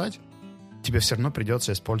ситуацию описать, тебе все равно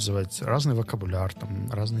придется использовать разный вокабуляр, там,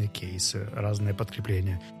 разные кейсы, разные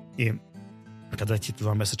подкрепления. И когда эти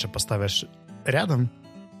 2 месседжа поставишь рядом,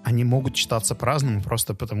 они могут читаться по-разному,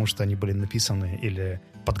 просто потому что они были написаны или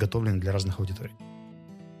подготовлены для разных аудиторий.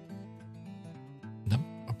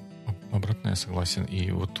 Обратно я согласен.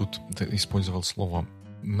 И вот тут ты использовал слово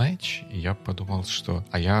match, и я подумал, что...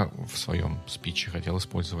 А я в своем спиче хотел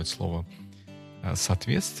использовать слово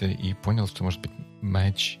соответствие, и понял, что, может быть,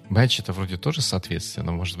 match... Match — это вроде тоже соответствие,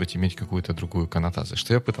 но, может быть, иметь какую-то другую коннотацию.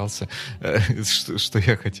 Что я пытался... Что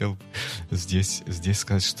я хотел здесь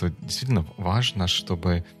сказать, что действительно важно,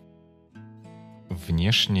 чтобы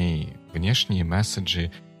внешние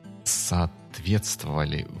месседжи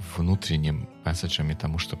соответствовали внутренним месседжам и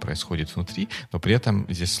тому, что происходит внутри, но при этом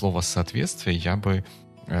здесь слово «соответствие»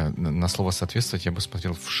 на слово «соответствовать» я бы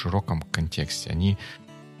смотрел в широком контексте. Они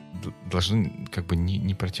должны как бы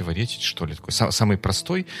не противоречить, что ли. Такой самый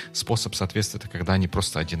простой способ соответствия — это когда они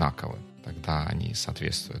просто одинаковы. Тогда они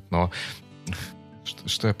соответствуют. Но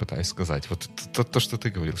что я пытаюсь сказать? Вот то, что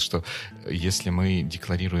ты говорил, что если мы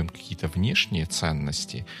декларируем какие-то внешние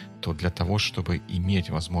ценности, то для того, чтобы иметь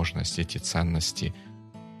возможность эти ценности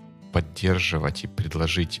поддерживать и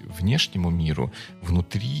предложить внешнему миру,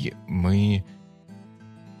 внутри мы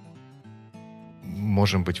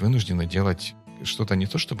можем быть вынуждены делать что-то не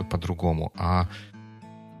то чтобы по-другому, а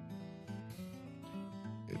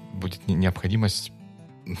будет необходимость,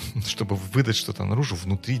 чтобы выдать что-то наружу,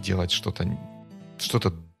 внутри делать что-то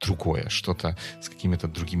другое, что-то с какими-то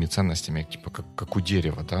другими ценностями, типа как у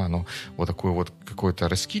дерева, да, оно вот такое вот какое-то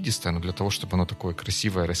раскидистое, но для того, чтобы оно такое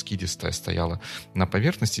красивое, раскидистое стояло на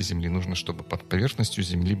поверхности земли, нужно, чтобы под поверхностью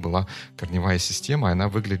земли была корневая система, и она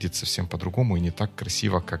выглядит совсем по-другому и не так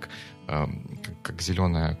красиво, как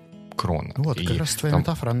зеленая крона. Вот, как раз твоя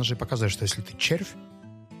метафора, она же показывает, что если ты червь,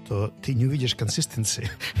 то ты не увидишь консистенции,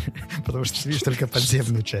 потому что ты видишь только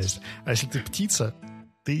подземную часть. А если ты птица,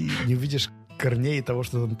 ты не увидишь корней того,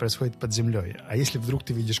 что там происходит под землей. А если вдруг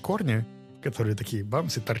ты видишь корни, которые такие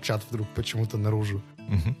бамсы торчат вдруг почему-то наружу,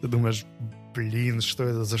 ты думаешь, блин, что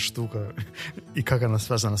это за штука? И как она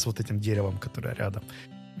связана с вот этим деревом, которое рядом?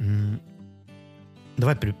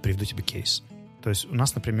 Давай приведу тебе кейс. То есть у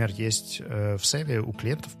нас, например, есть в Севе у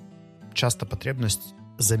клиентов часто потребность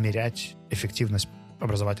замерять эффективность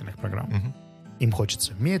образовательных программ. Им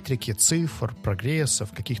хочется метрики, цифр,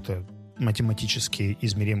 прогрессов, каких-то математически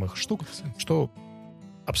измеримых штук, что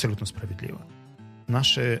абсолютно справедливо.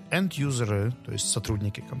 Наши end-юзеры, то есть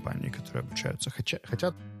сотрудники компании, которые обучаются,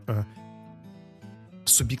 хотят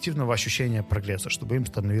субъективного ощущения прогресса, чтобы им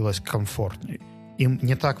становилось комфортнее. Им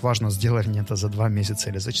не так важно, сделали они это за 2 месяца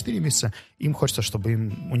или за 4 месяца. Им хочется, чтобы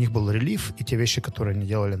у них был релиф, и те вещи, которые они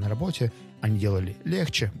делали на работе, они делали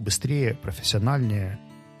легче, быстрее, профессиональнее,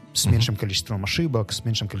 с меньшим количеством ошибок, с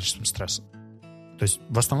меньшим количеством стресса. То есть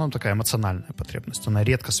в основном такая эмоциональная потребность. Она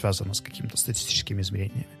редко связана с какими-то статистическими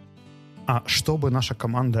измерениями. А чтобы наша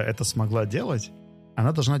команда это смогла делать,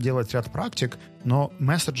 она должна делать ряд практик, но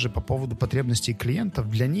месседжи по поводу потребностей клиентов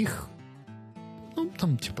для них,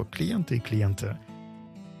 там типа клиенты и клиенты.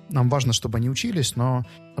 Нам важно, чтобы они учились, но,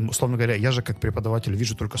 условно говоря, я же как преподаватель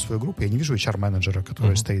вижу только свою группу, я не вижу HR-менеджера,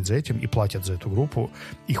 который стоит за этим и платит за эту группу,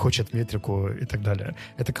 и хочет метрику и так далее.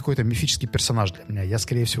 Это какой-то мифический персонаж для меня. Я,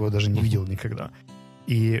 скорее всего, даже не видел никогда.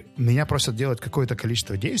 И меня просят делать какое-то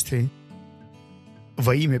количество действий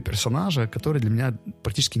во имя персонажа, который для меня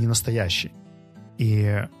практически не настоящий.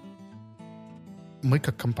 И мы,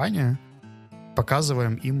 как компания,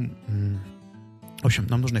 показываем им... В общем,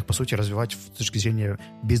 нам нужно их, по сути, развивать с точки зрения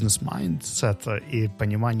бизнес-майндсета и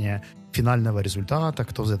понимания финального результата,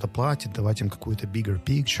 кто за это платит, давать им какую-то bigger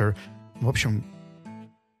picture. В общем,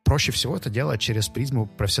 проще всего это делать через призму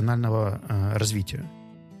профессионального развития.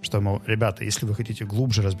 Что, мол, ребята, если вы хотите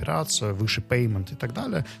глубже разбираться, выше payment и так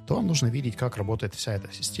далее, то вам нужно видеть, как работает вся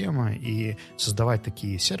эта система и создавать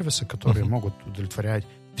такие сервисы, которые могут удовлетворять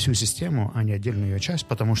всю систему, а не отдельную ее часть,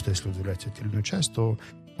 потому что если удовлетворять отдельную часть, то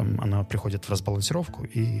она приходит в разбалансировку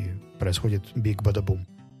и происходит big bada boom.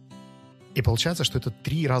 И получается, что это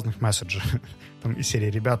 3 разных месседжа. Там из серии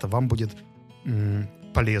 «Ребята, вам будет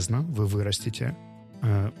полезно, вы вырастете».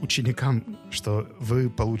 Ученикам, что вы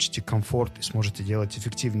получите комфорт и сможете делать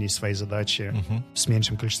эффективнее свои задачи с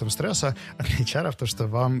меньшим количеством стресса. А для HR то, что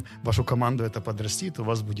вашу команду это подрастит, у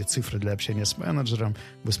вас будет цифры для общения с менеджером,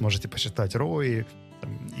 вы сможете посчитать ROI,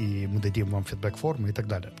 и мы дадим вам фидбэк-формы и так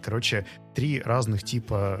далее. Короче, 3 разных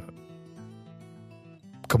типа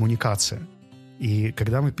коммуникации. И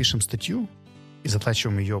когда мы пишем статью и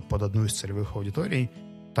затачиваем ее под одну из целевых аудиторий,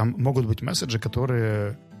 там могут быть месседжи,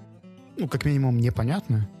 которые, как минимум,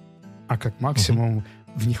 непонятны, а как максимум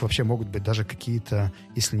в них вообще могут быть даже какие-то,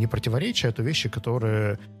 если не противоречия, то вещи,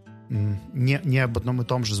 которые не об одном и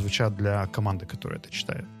том же звучат для команды, которая это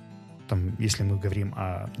читает. Там, если мы говорим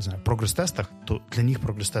о, не знаю, прогресс-тестах, то для них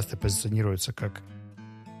прогресс-тесты позиционируются как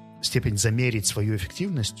степень замерить свою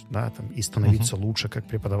эффективность, да, там, и становиться лучше как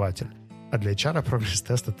преподаватель. А для HR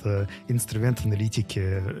прогресс-тест — это инструмент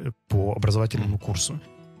аналитики по образовательному курсу.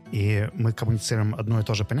 И мы коммуницируем одно и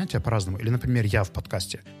то же понятие по-разному. Или, например, я в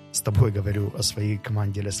подкасте с тобой говорю о своей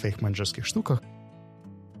команде или о своих менеджерских штуках,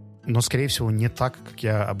 но, скорее всего, не так, как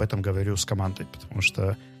я об этом говорю с командой, потому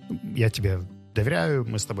что я тебе доверяю,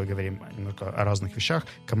 мы с тобой говорим немного о разных вещах,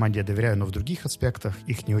 команде я доверяю, но в других аспектах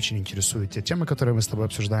их не очень интересуют те темы, которые мы с тобой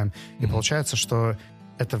обсуждаем. И получается, что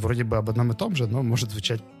это вроде бы об одном и том же, но может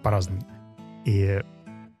звучать по-разному. И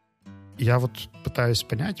я вот пытаюсь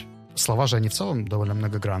понять, слова же они в целом довольно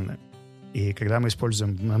многогранные. И когда мы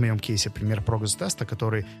используем, на моем кейсе, пример прогресс-теста,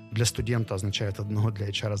 который для студента означает одно, для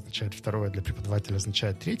HR означает второе, для преподавателя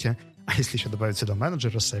означает третье, а если еще добавить сюда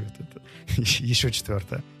менеджера совет, это еще 4,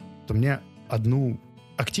 то мне одну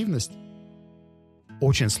активность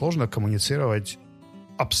очень сложно коммуницировать,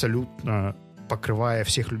 абсолютно покрывая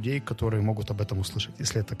всех людей, которые могут об этом услышать.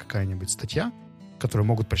 Если это какая-нибудь статья, которую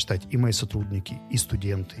могут прочитать и мои сотрудники, и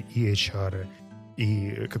студенты, и HR,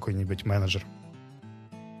 и какой-нибудь менеджер,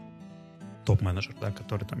 топ-менеджер, да,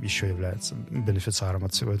 который там еще является бенефициаром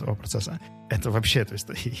от всего этого процесса. Это вообще, то есть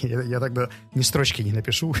я тогда ни строчки не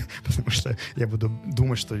напишу, потому что я буду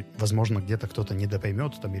думать, что, возможно, где-то кто-то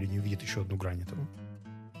недопоймет там, или не увидит еще одну грань этого.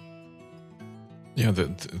 Yeah,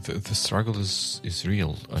 the struggle is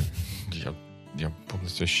real. Я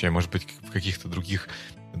полностью ощущаю, может быть, в каких-то других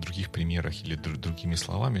примерах или другими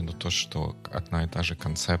словами, но то, что одна и та же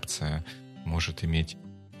концепция может иметь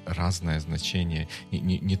разное значение.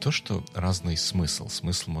 Не то, что разный смысл.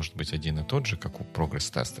 Смысл может быть один и тот же, как у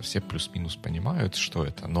прогресс-теста. Все плюс-минус понимают, что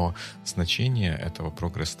это, но значение этого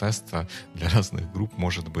прогресс-теста для разных групп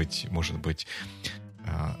может быть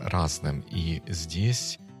разным. И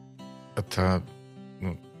здесь это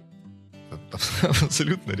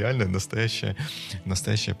абсолютно реальная,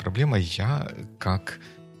 настоящая проблема. Я, как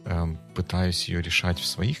пытаюсь ее решать в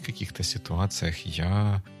своих каких-то ситуациях,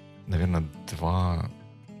 я, наверное, 1.5.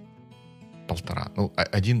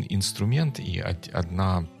 Один инструмент и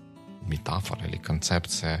одна метафора или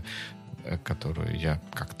концепция, которую я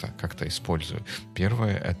как-то использую.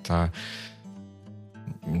 Первое — это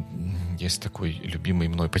есть такой любимый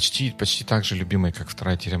мной, почти так же любимый, как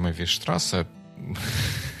вторая теорема Вейерштрасса,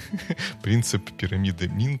 принцип пирамиды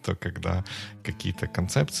Минто, когда какие-то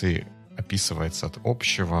концепции описываются от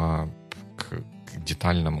общего к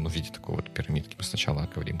детальному, в виде такой вот пирамидки. Мы сначала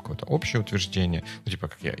говорим какое-то общее утверждение,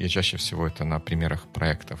 как я чаще всего это на примерах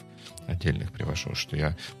проектов отдельных привожу, что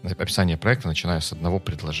я описание проекта начинаю с одного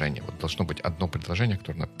предложения. Вот должно быть одно предложение,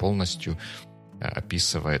 которое полностью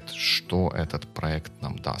описывает, что этот проект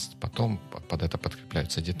нам даст. Потом под это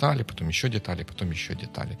подкрепляются детали, потом еще детали, потом еще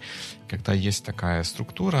детали. Когда есть такая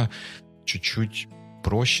структура, чуть-чуть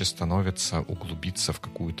проще становится углубиться в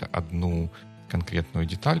какую-то одну конкретную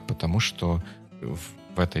деталь, потому что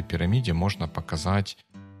в этой пирамиде можно показать,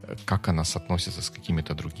 как она соотносится с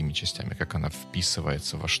какими-то другими частями, как она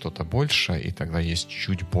вписывается во что-то большее, и тогда есть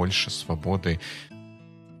чуть больше свободы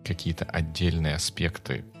какие-то отдельные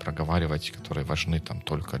аспекты проговаривать, которые важны там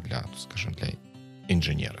только для, скажем, для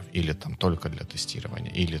инженеров, или там только для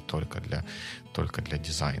тестирования, или только для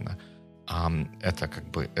дизайна. А это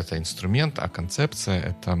это инструмент, а концепция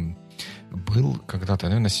это был когда-то,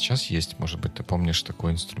 наверное, сейчас есть, может быть, ты помнишь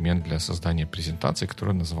такой инструмент для создания презентаций,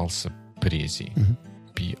 который назывался Prezi.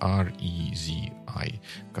 P-R-E-Z-I,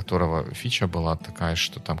 которого фича была такая,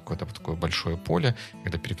 что там какое-то такое большое поле,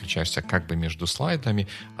 когда переключаешься как бы между слайдами,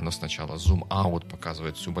 оно сначала зум-аут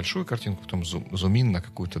показывает всю большую картинку, потом зум-ин на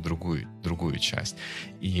какую-то другую часть.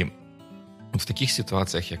 И в таких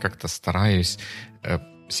ситуациях я как-то стараюсь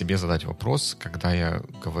себе задать вопрос, когда я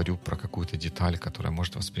говорю про какую-то деталь, которая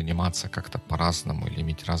может восприниматься как-то по-разному или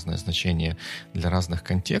иметь разное значение для разных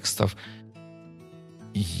контекстов,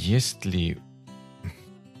 есть ли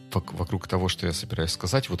вокруг того, что я собираюсь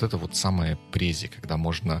сказать, вот это вот самое прези, когда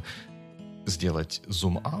можно сделать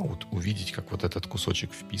зум-аут, увидеть, как вот этот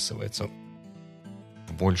кусочек вписывается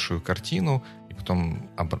в большую картину, и потом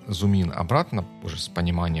зум-ин обратно уже с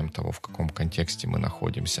пониманием того, в каком контексте мы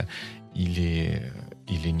находимся, или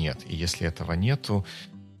нет. И если этого нету,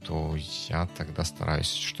 то я тогда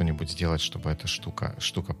стараюсь что-нибудь сделать, чтобы эта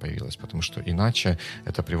штука появилась, потому что иначе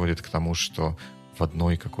это приводит к тому, что в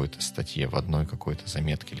одной какой-то статье, в одной какой-то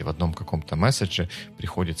заметке или в одном каком-то месседже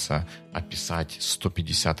приходится описать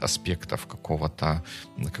 150 аспектов какого-то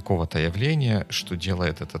явления, что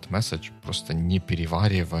делает этот месседж просто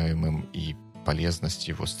неперевариваемым, и полезность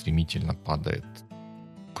его стремительно падает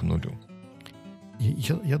к нулю.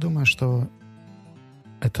 Я думаю, что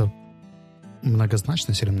эта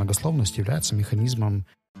многозначность или многословность является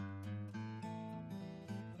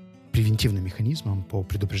превентивным механизмом по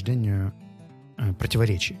предупреждению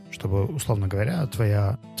противоречий, чтобы, условно говоря,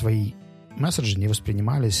 твои месседжи не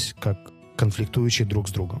воспринимались как конфликтующие друг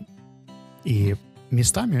с другом. И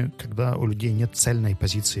местами, когда у людей нет цельной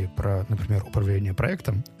позиции про, например, управление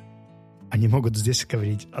проектом, они могут здесь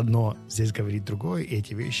говорить одно, здесь говорить другое, и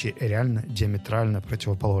эти вещи реально диаметрально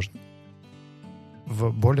противоположны.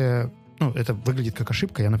 Это выглядит как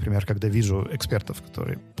ошибка. Я, например, когда вижу экспертов,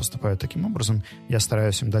 которые поступают таким образом, я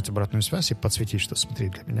стараюсь им дать обратную связь и подсветить, что, смотри,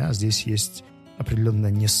 для меня здесь есть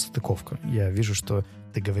определенная несостыковка. Я вижу, что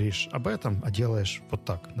ты говоришь об этом, а делаешь вот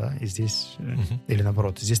так, да, и здесь, или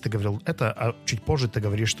наоборот, здесь ты говорил это, а чуть позже ты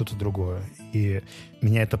говоришь что-то другое. И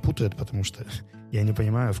меня это путает, потому что я не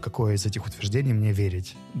понимаю, в какое из этих утверждений мне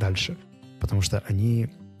верить дальше, потому что они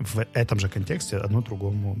в этом же контексте одно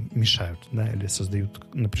другому мешают, да, или создают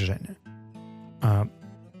напряжение.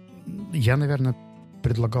 Я, наверное,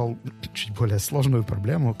 предлагал чуть более сложную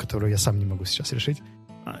проблему, которую я сам не могу сейчас решить.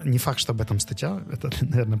 Не факт, что об этом статья, это,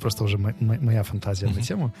 наверное, просто уже моя фантазия на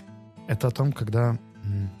тему. Это о том, когда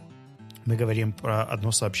мы говорим про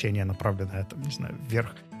одно сообщение, направленное, там, не знаю,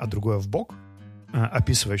 вверх, а другое вбок,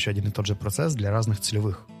 описывающее один и тот же процесс для разных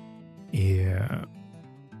целевых. И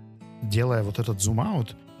делая вот этот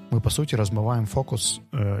зум-аут, мы, по сути, размываем фокус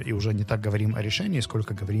и уже не так говорим о решении,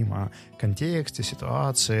 сколько говорим о контексте,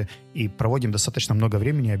 ситуации, и проводим достаточно много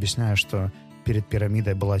времени, объясняя, что перед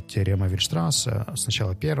пирамидой была теорема Вейерштрасса,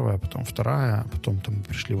 сначала первая, потом вторая, потом мы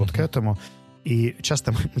пришли вот к этому. И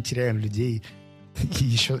часто мы теряем людей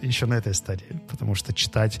еще на этой стадии, потому что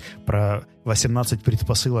читать про 18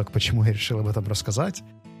 предпосылок, почему я решил об этом рассказать,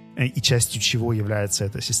 и частью чего является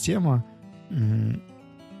эта система,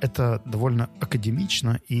 это довольно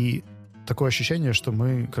академично, и такое ощущение, что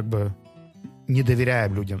мы как бы не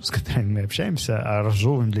доверяем людям, с которыми мы общаемся, а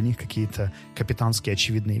разжевываем для них какие-то капитанские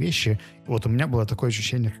очевидные вещи. Вот у меня было такое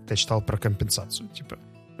ощущение, когда я читал про компенсацию. Типа,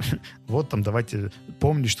 вот там давайте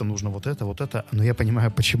помнить, что нужно вот это, но я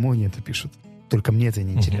понимаю, почему они это пишут. Только мне это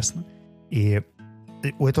не интересно. И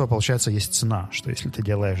у этого, получается, есть цена, что если ты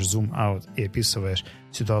делаешь зум-аут и описываешь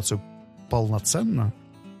ситуацию полноценно,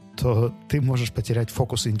 то ты можешь потерять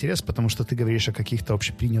фокус и интерес, потому что ты говоришь о каких-то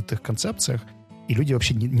общепринятых концепциях, и люди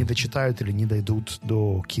вообще не дочитают или не дойдут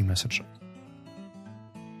до key message.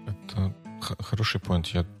 Это хороший поинт.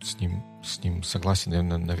 Я с ним согласен. Я,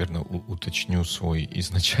 наверное, уточню свой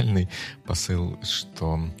изначальный посыл,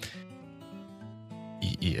 что...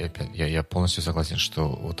 И опять, я полностью согласен, что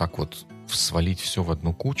вот так вот свалить все в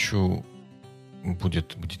одну кучу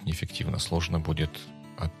будет неэффективно. Сложно будет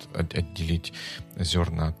отделить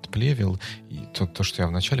зерна от плевел. И то, что я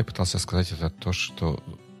вначале пытался сказать, это то, что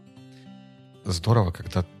здорово,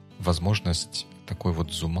 когда возможность такой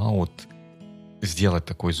вот зум-аут, сделать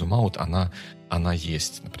такой зум-аут, она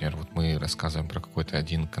есть. Например, вот мы рассказываем про какой-то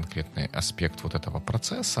один конкретный аспект вот этого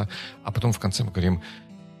процесса, а потом в конце мы говорим,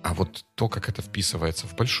 а вот то, как это вписывается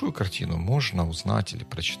в большую картину, можно узнать или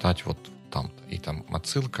прочитать вот там. И там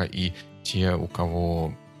отсылка, и те, у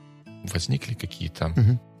кого возникли какие-то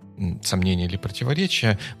сомнения или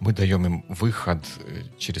противоречия, мы даем им выход,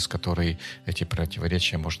 через который эти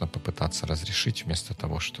противоречия можно попытаться разрешить, вместо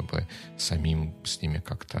того, чтобы самим с ними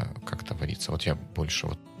как-то вариться. Вот я больше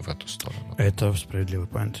вот в эту сторону. Это справедливый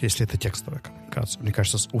поинт, если это текстовая коммуникация. Мне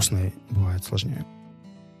кажется, с устной бывает сложнее.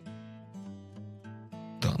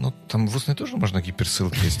 Да, ну там в устной тоже можно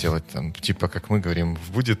гиперссылки сделать. Там, типа, как мы говорим,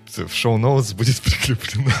 в шоу-ноутс будет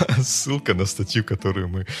прикреплена ссылка на статью, которую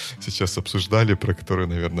мы сейчас обсуждали, про которую,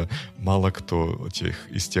 наверное, мало кто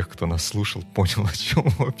из тех, кто нас слушал, понял, о чем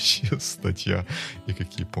вообще статья и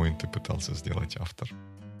какие поинты пытался сделать автор.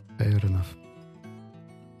 Fair enough.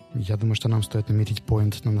 Я думаю, что нам стоит намерить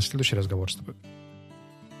поинт на наш следующий разговор с тобой.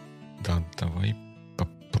 Да, давай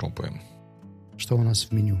попробуем. Что у нас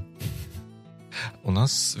в меню? У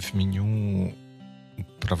нас в меню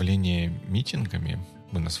управление митингами,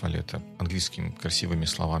 мы назвали это английскими красивыми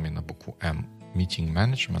словами на букву М, meeting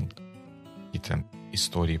management, какие-то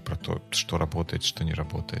истории про то, что работает, что не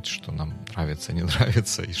работает, что нам нравится, не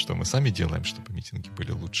нравится, и что мы сами делаем, чтобы митинги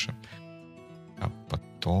были лучше. А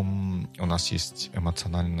потом у нас есть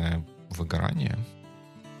эмоциональное выгорание.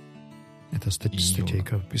 Это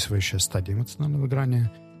статейка, описывающая стадии эмоционального выгорания.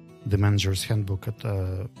 The Manager's Handbook —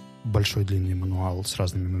 это большой длинный мануал с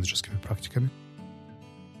разными менеджерскими практиками.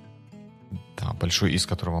 Да, большой, из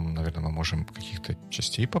которого, наверное, мы можем каких-то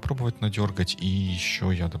частей попробовать надергать. И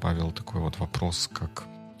еще я добавил такой вот вопрос, как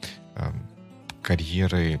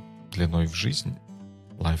карьеры длиной в жизнь.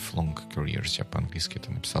 Lifelong careers, я по-английски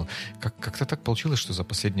это написал. Как-то так получилось, что за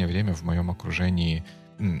последнее время в моем окружении,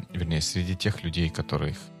 вернее, среди тех людей,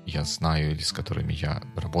 которых я знаю или с которыми я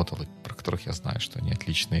работал, и про которых я знаю, что они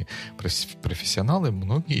отличные профессионалы,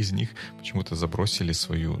 многие из них почему-то забросили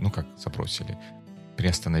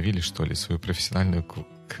приостановили, что ли, свою профессиональную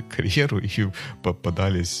карьеру и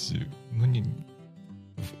подались,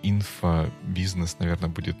 в инфобизнес, наверное,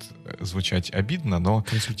 будет звучать обидно, но...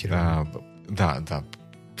 Консультирование. Да,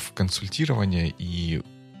 в консультирование и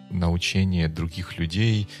научение других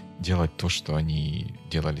людей делать то, что они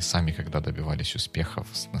делали сами, когда добивались успехов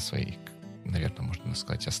на своей, наверное, можно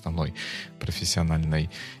сказать, основной профессиональной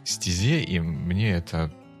стезе. И мне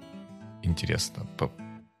это интересно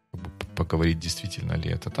поговорить, действительно ли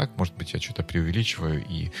это так. Может быть, я что-то преувеличиваю,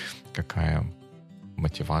 и какая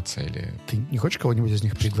мотивация или... Ты не хочешь кого-нибудь из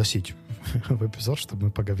них пригласить в эпизод, чтобы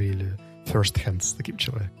мы поговорили first hand с таким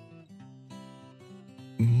человеком?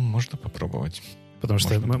 Можно попробовать. Потому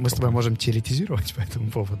что мы с тобой можем теоретизировать по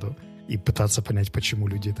этому поводу и пытаться понять, почему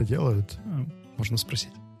люди это делают. Можно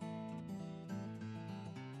спросить.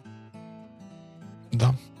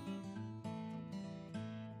 Да.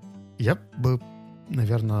 Я бы,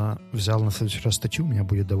 наверное, взял на следующий раз статью. У меня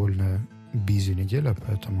будет довольно busy неделя,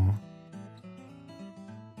 поэтому...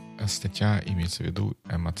 Статья имеется в виду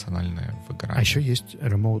эмоциональное выгорание. А еще есть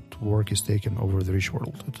remote work is taken over the rich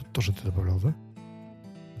world. Это тоже ты добавлял, да?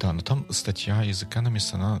 Да, но там статья из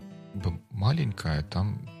Economist, она маленькая,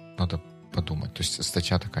 там надо подумать. То есть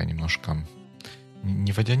статья такая немножко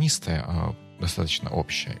не водянистая, а достаточно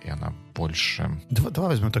общая, и она больше... Давай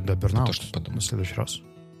возьмем тогда burnout на следующий раз.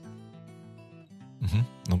 Угу.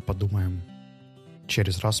 Ну, подумаем.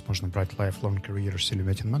 Через раз можно брать lifelong careers или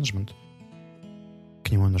meeting management. К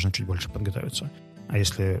нему нужно чуть больше подготовиться. А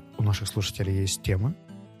если у наших слушателей есть темы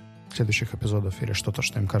следующих эпизодов или что-то,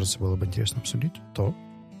 что им кажется было бы интересно обсудить, то...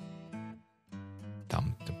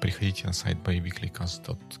 Там приходите на сайт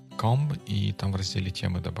byweeklycast.com, и там в разделе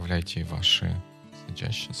темы добавляйте ваши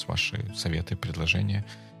suggestions, ваши советы, предложения.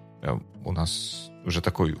 У нас уже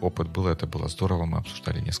такой опыт был, это было здорово. Мы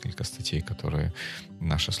обсуждали несколько статей, которые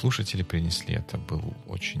наши слушатели принесли. Это был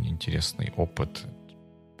очень интересный опыт.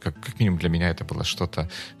 Как минимум для меня это было что-то,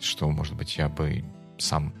 что, может быть, я бы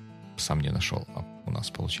сам сам не нашел. А у нас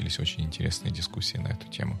получились очень интересные дискуссии на эту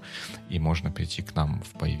тему. И можно прийти к нам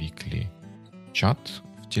в Biweekly чат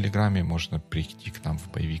в Телеграме, можно прийти к нам в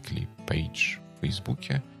Biweekly пейдж в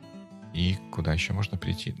Фейсбуке. И куда еще можно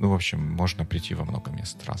прийти? Ну, в общем, можно прийти во много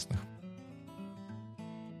мест разных.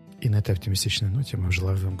 И на этой оптимистичной ноте мы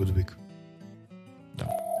желаем вам good week.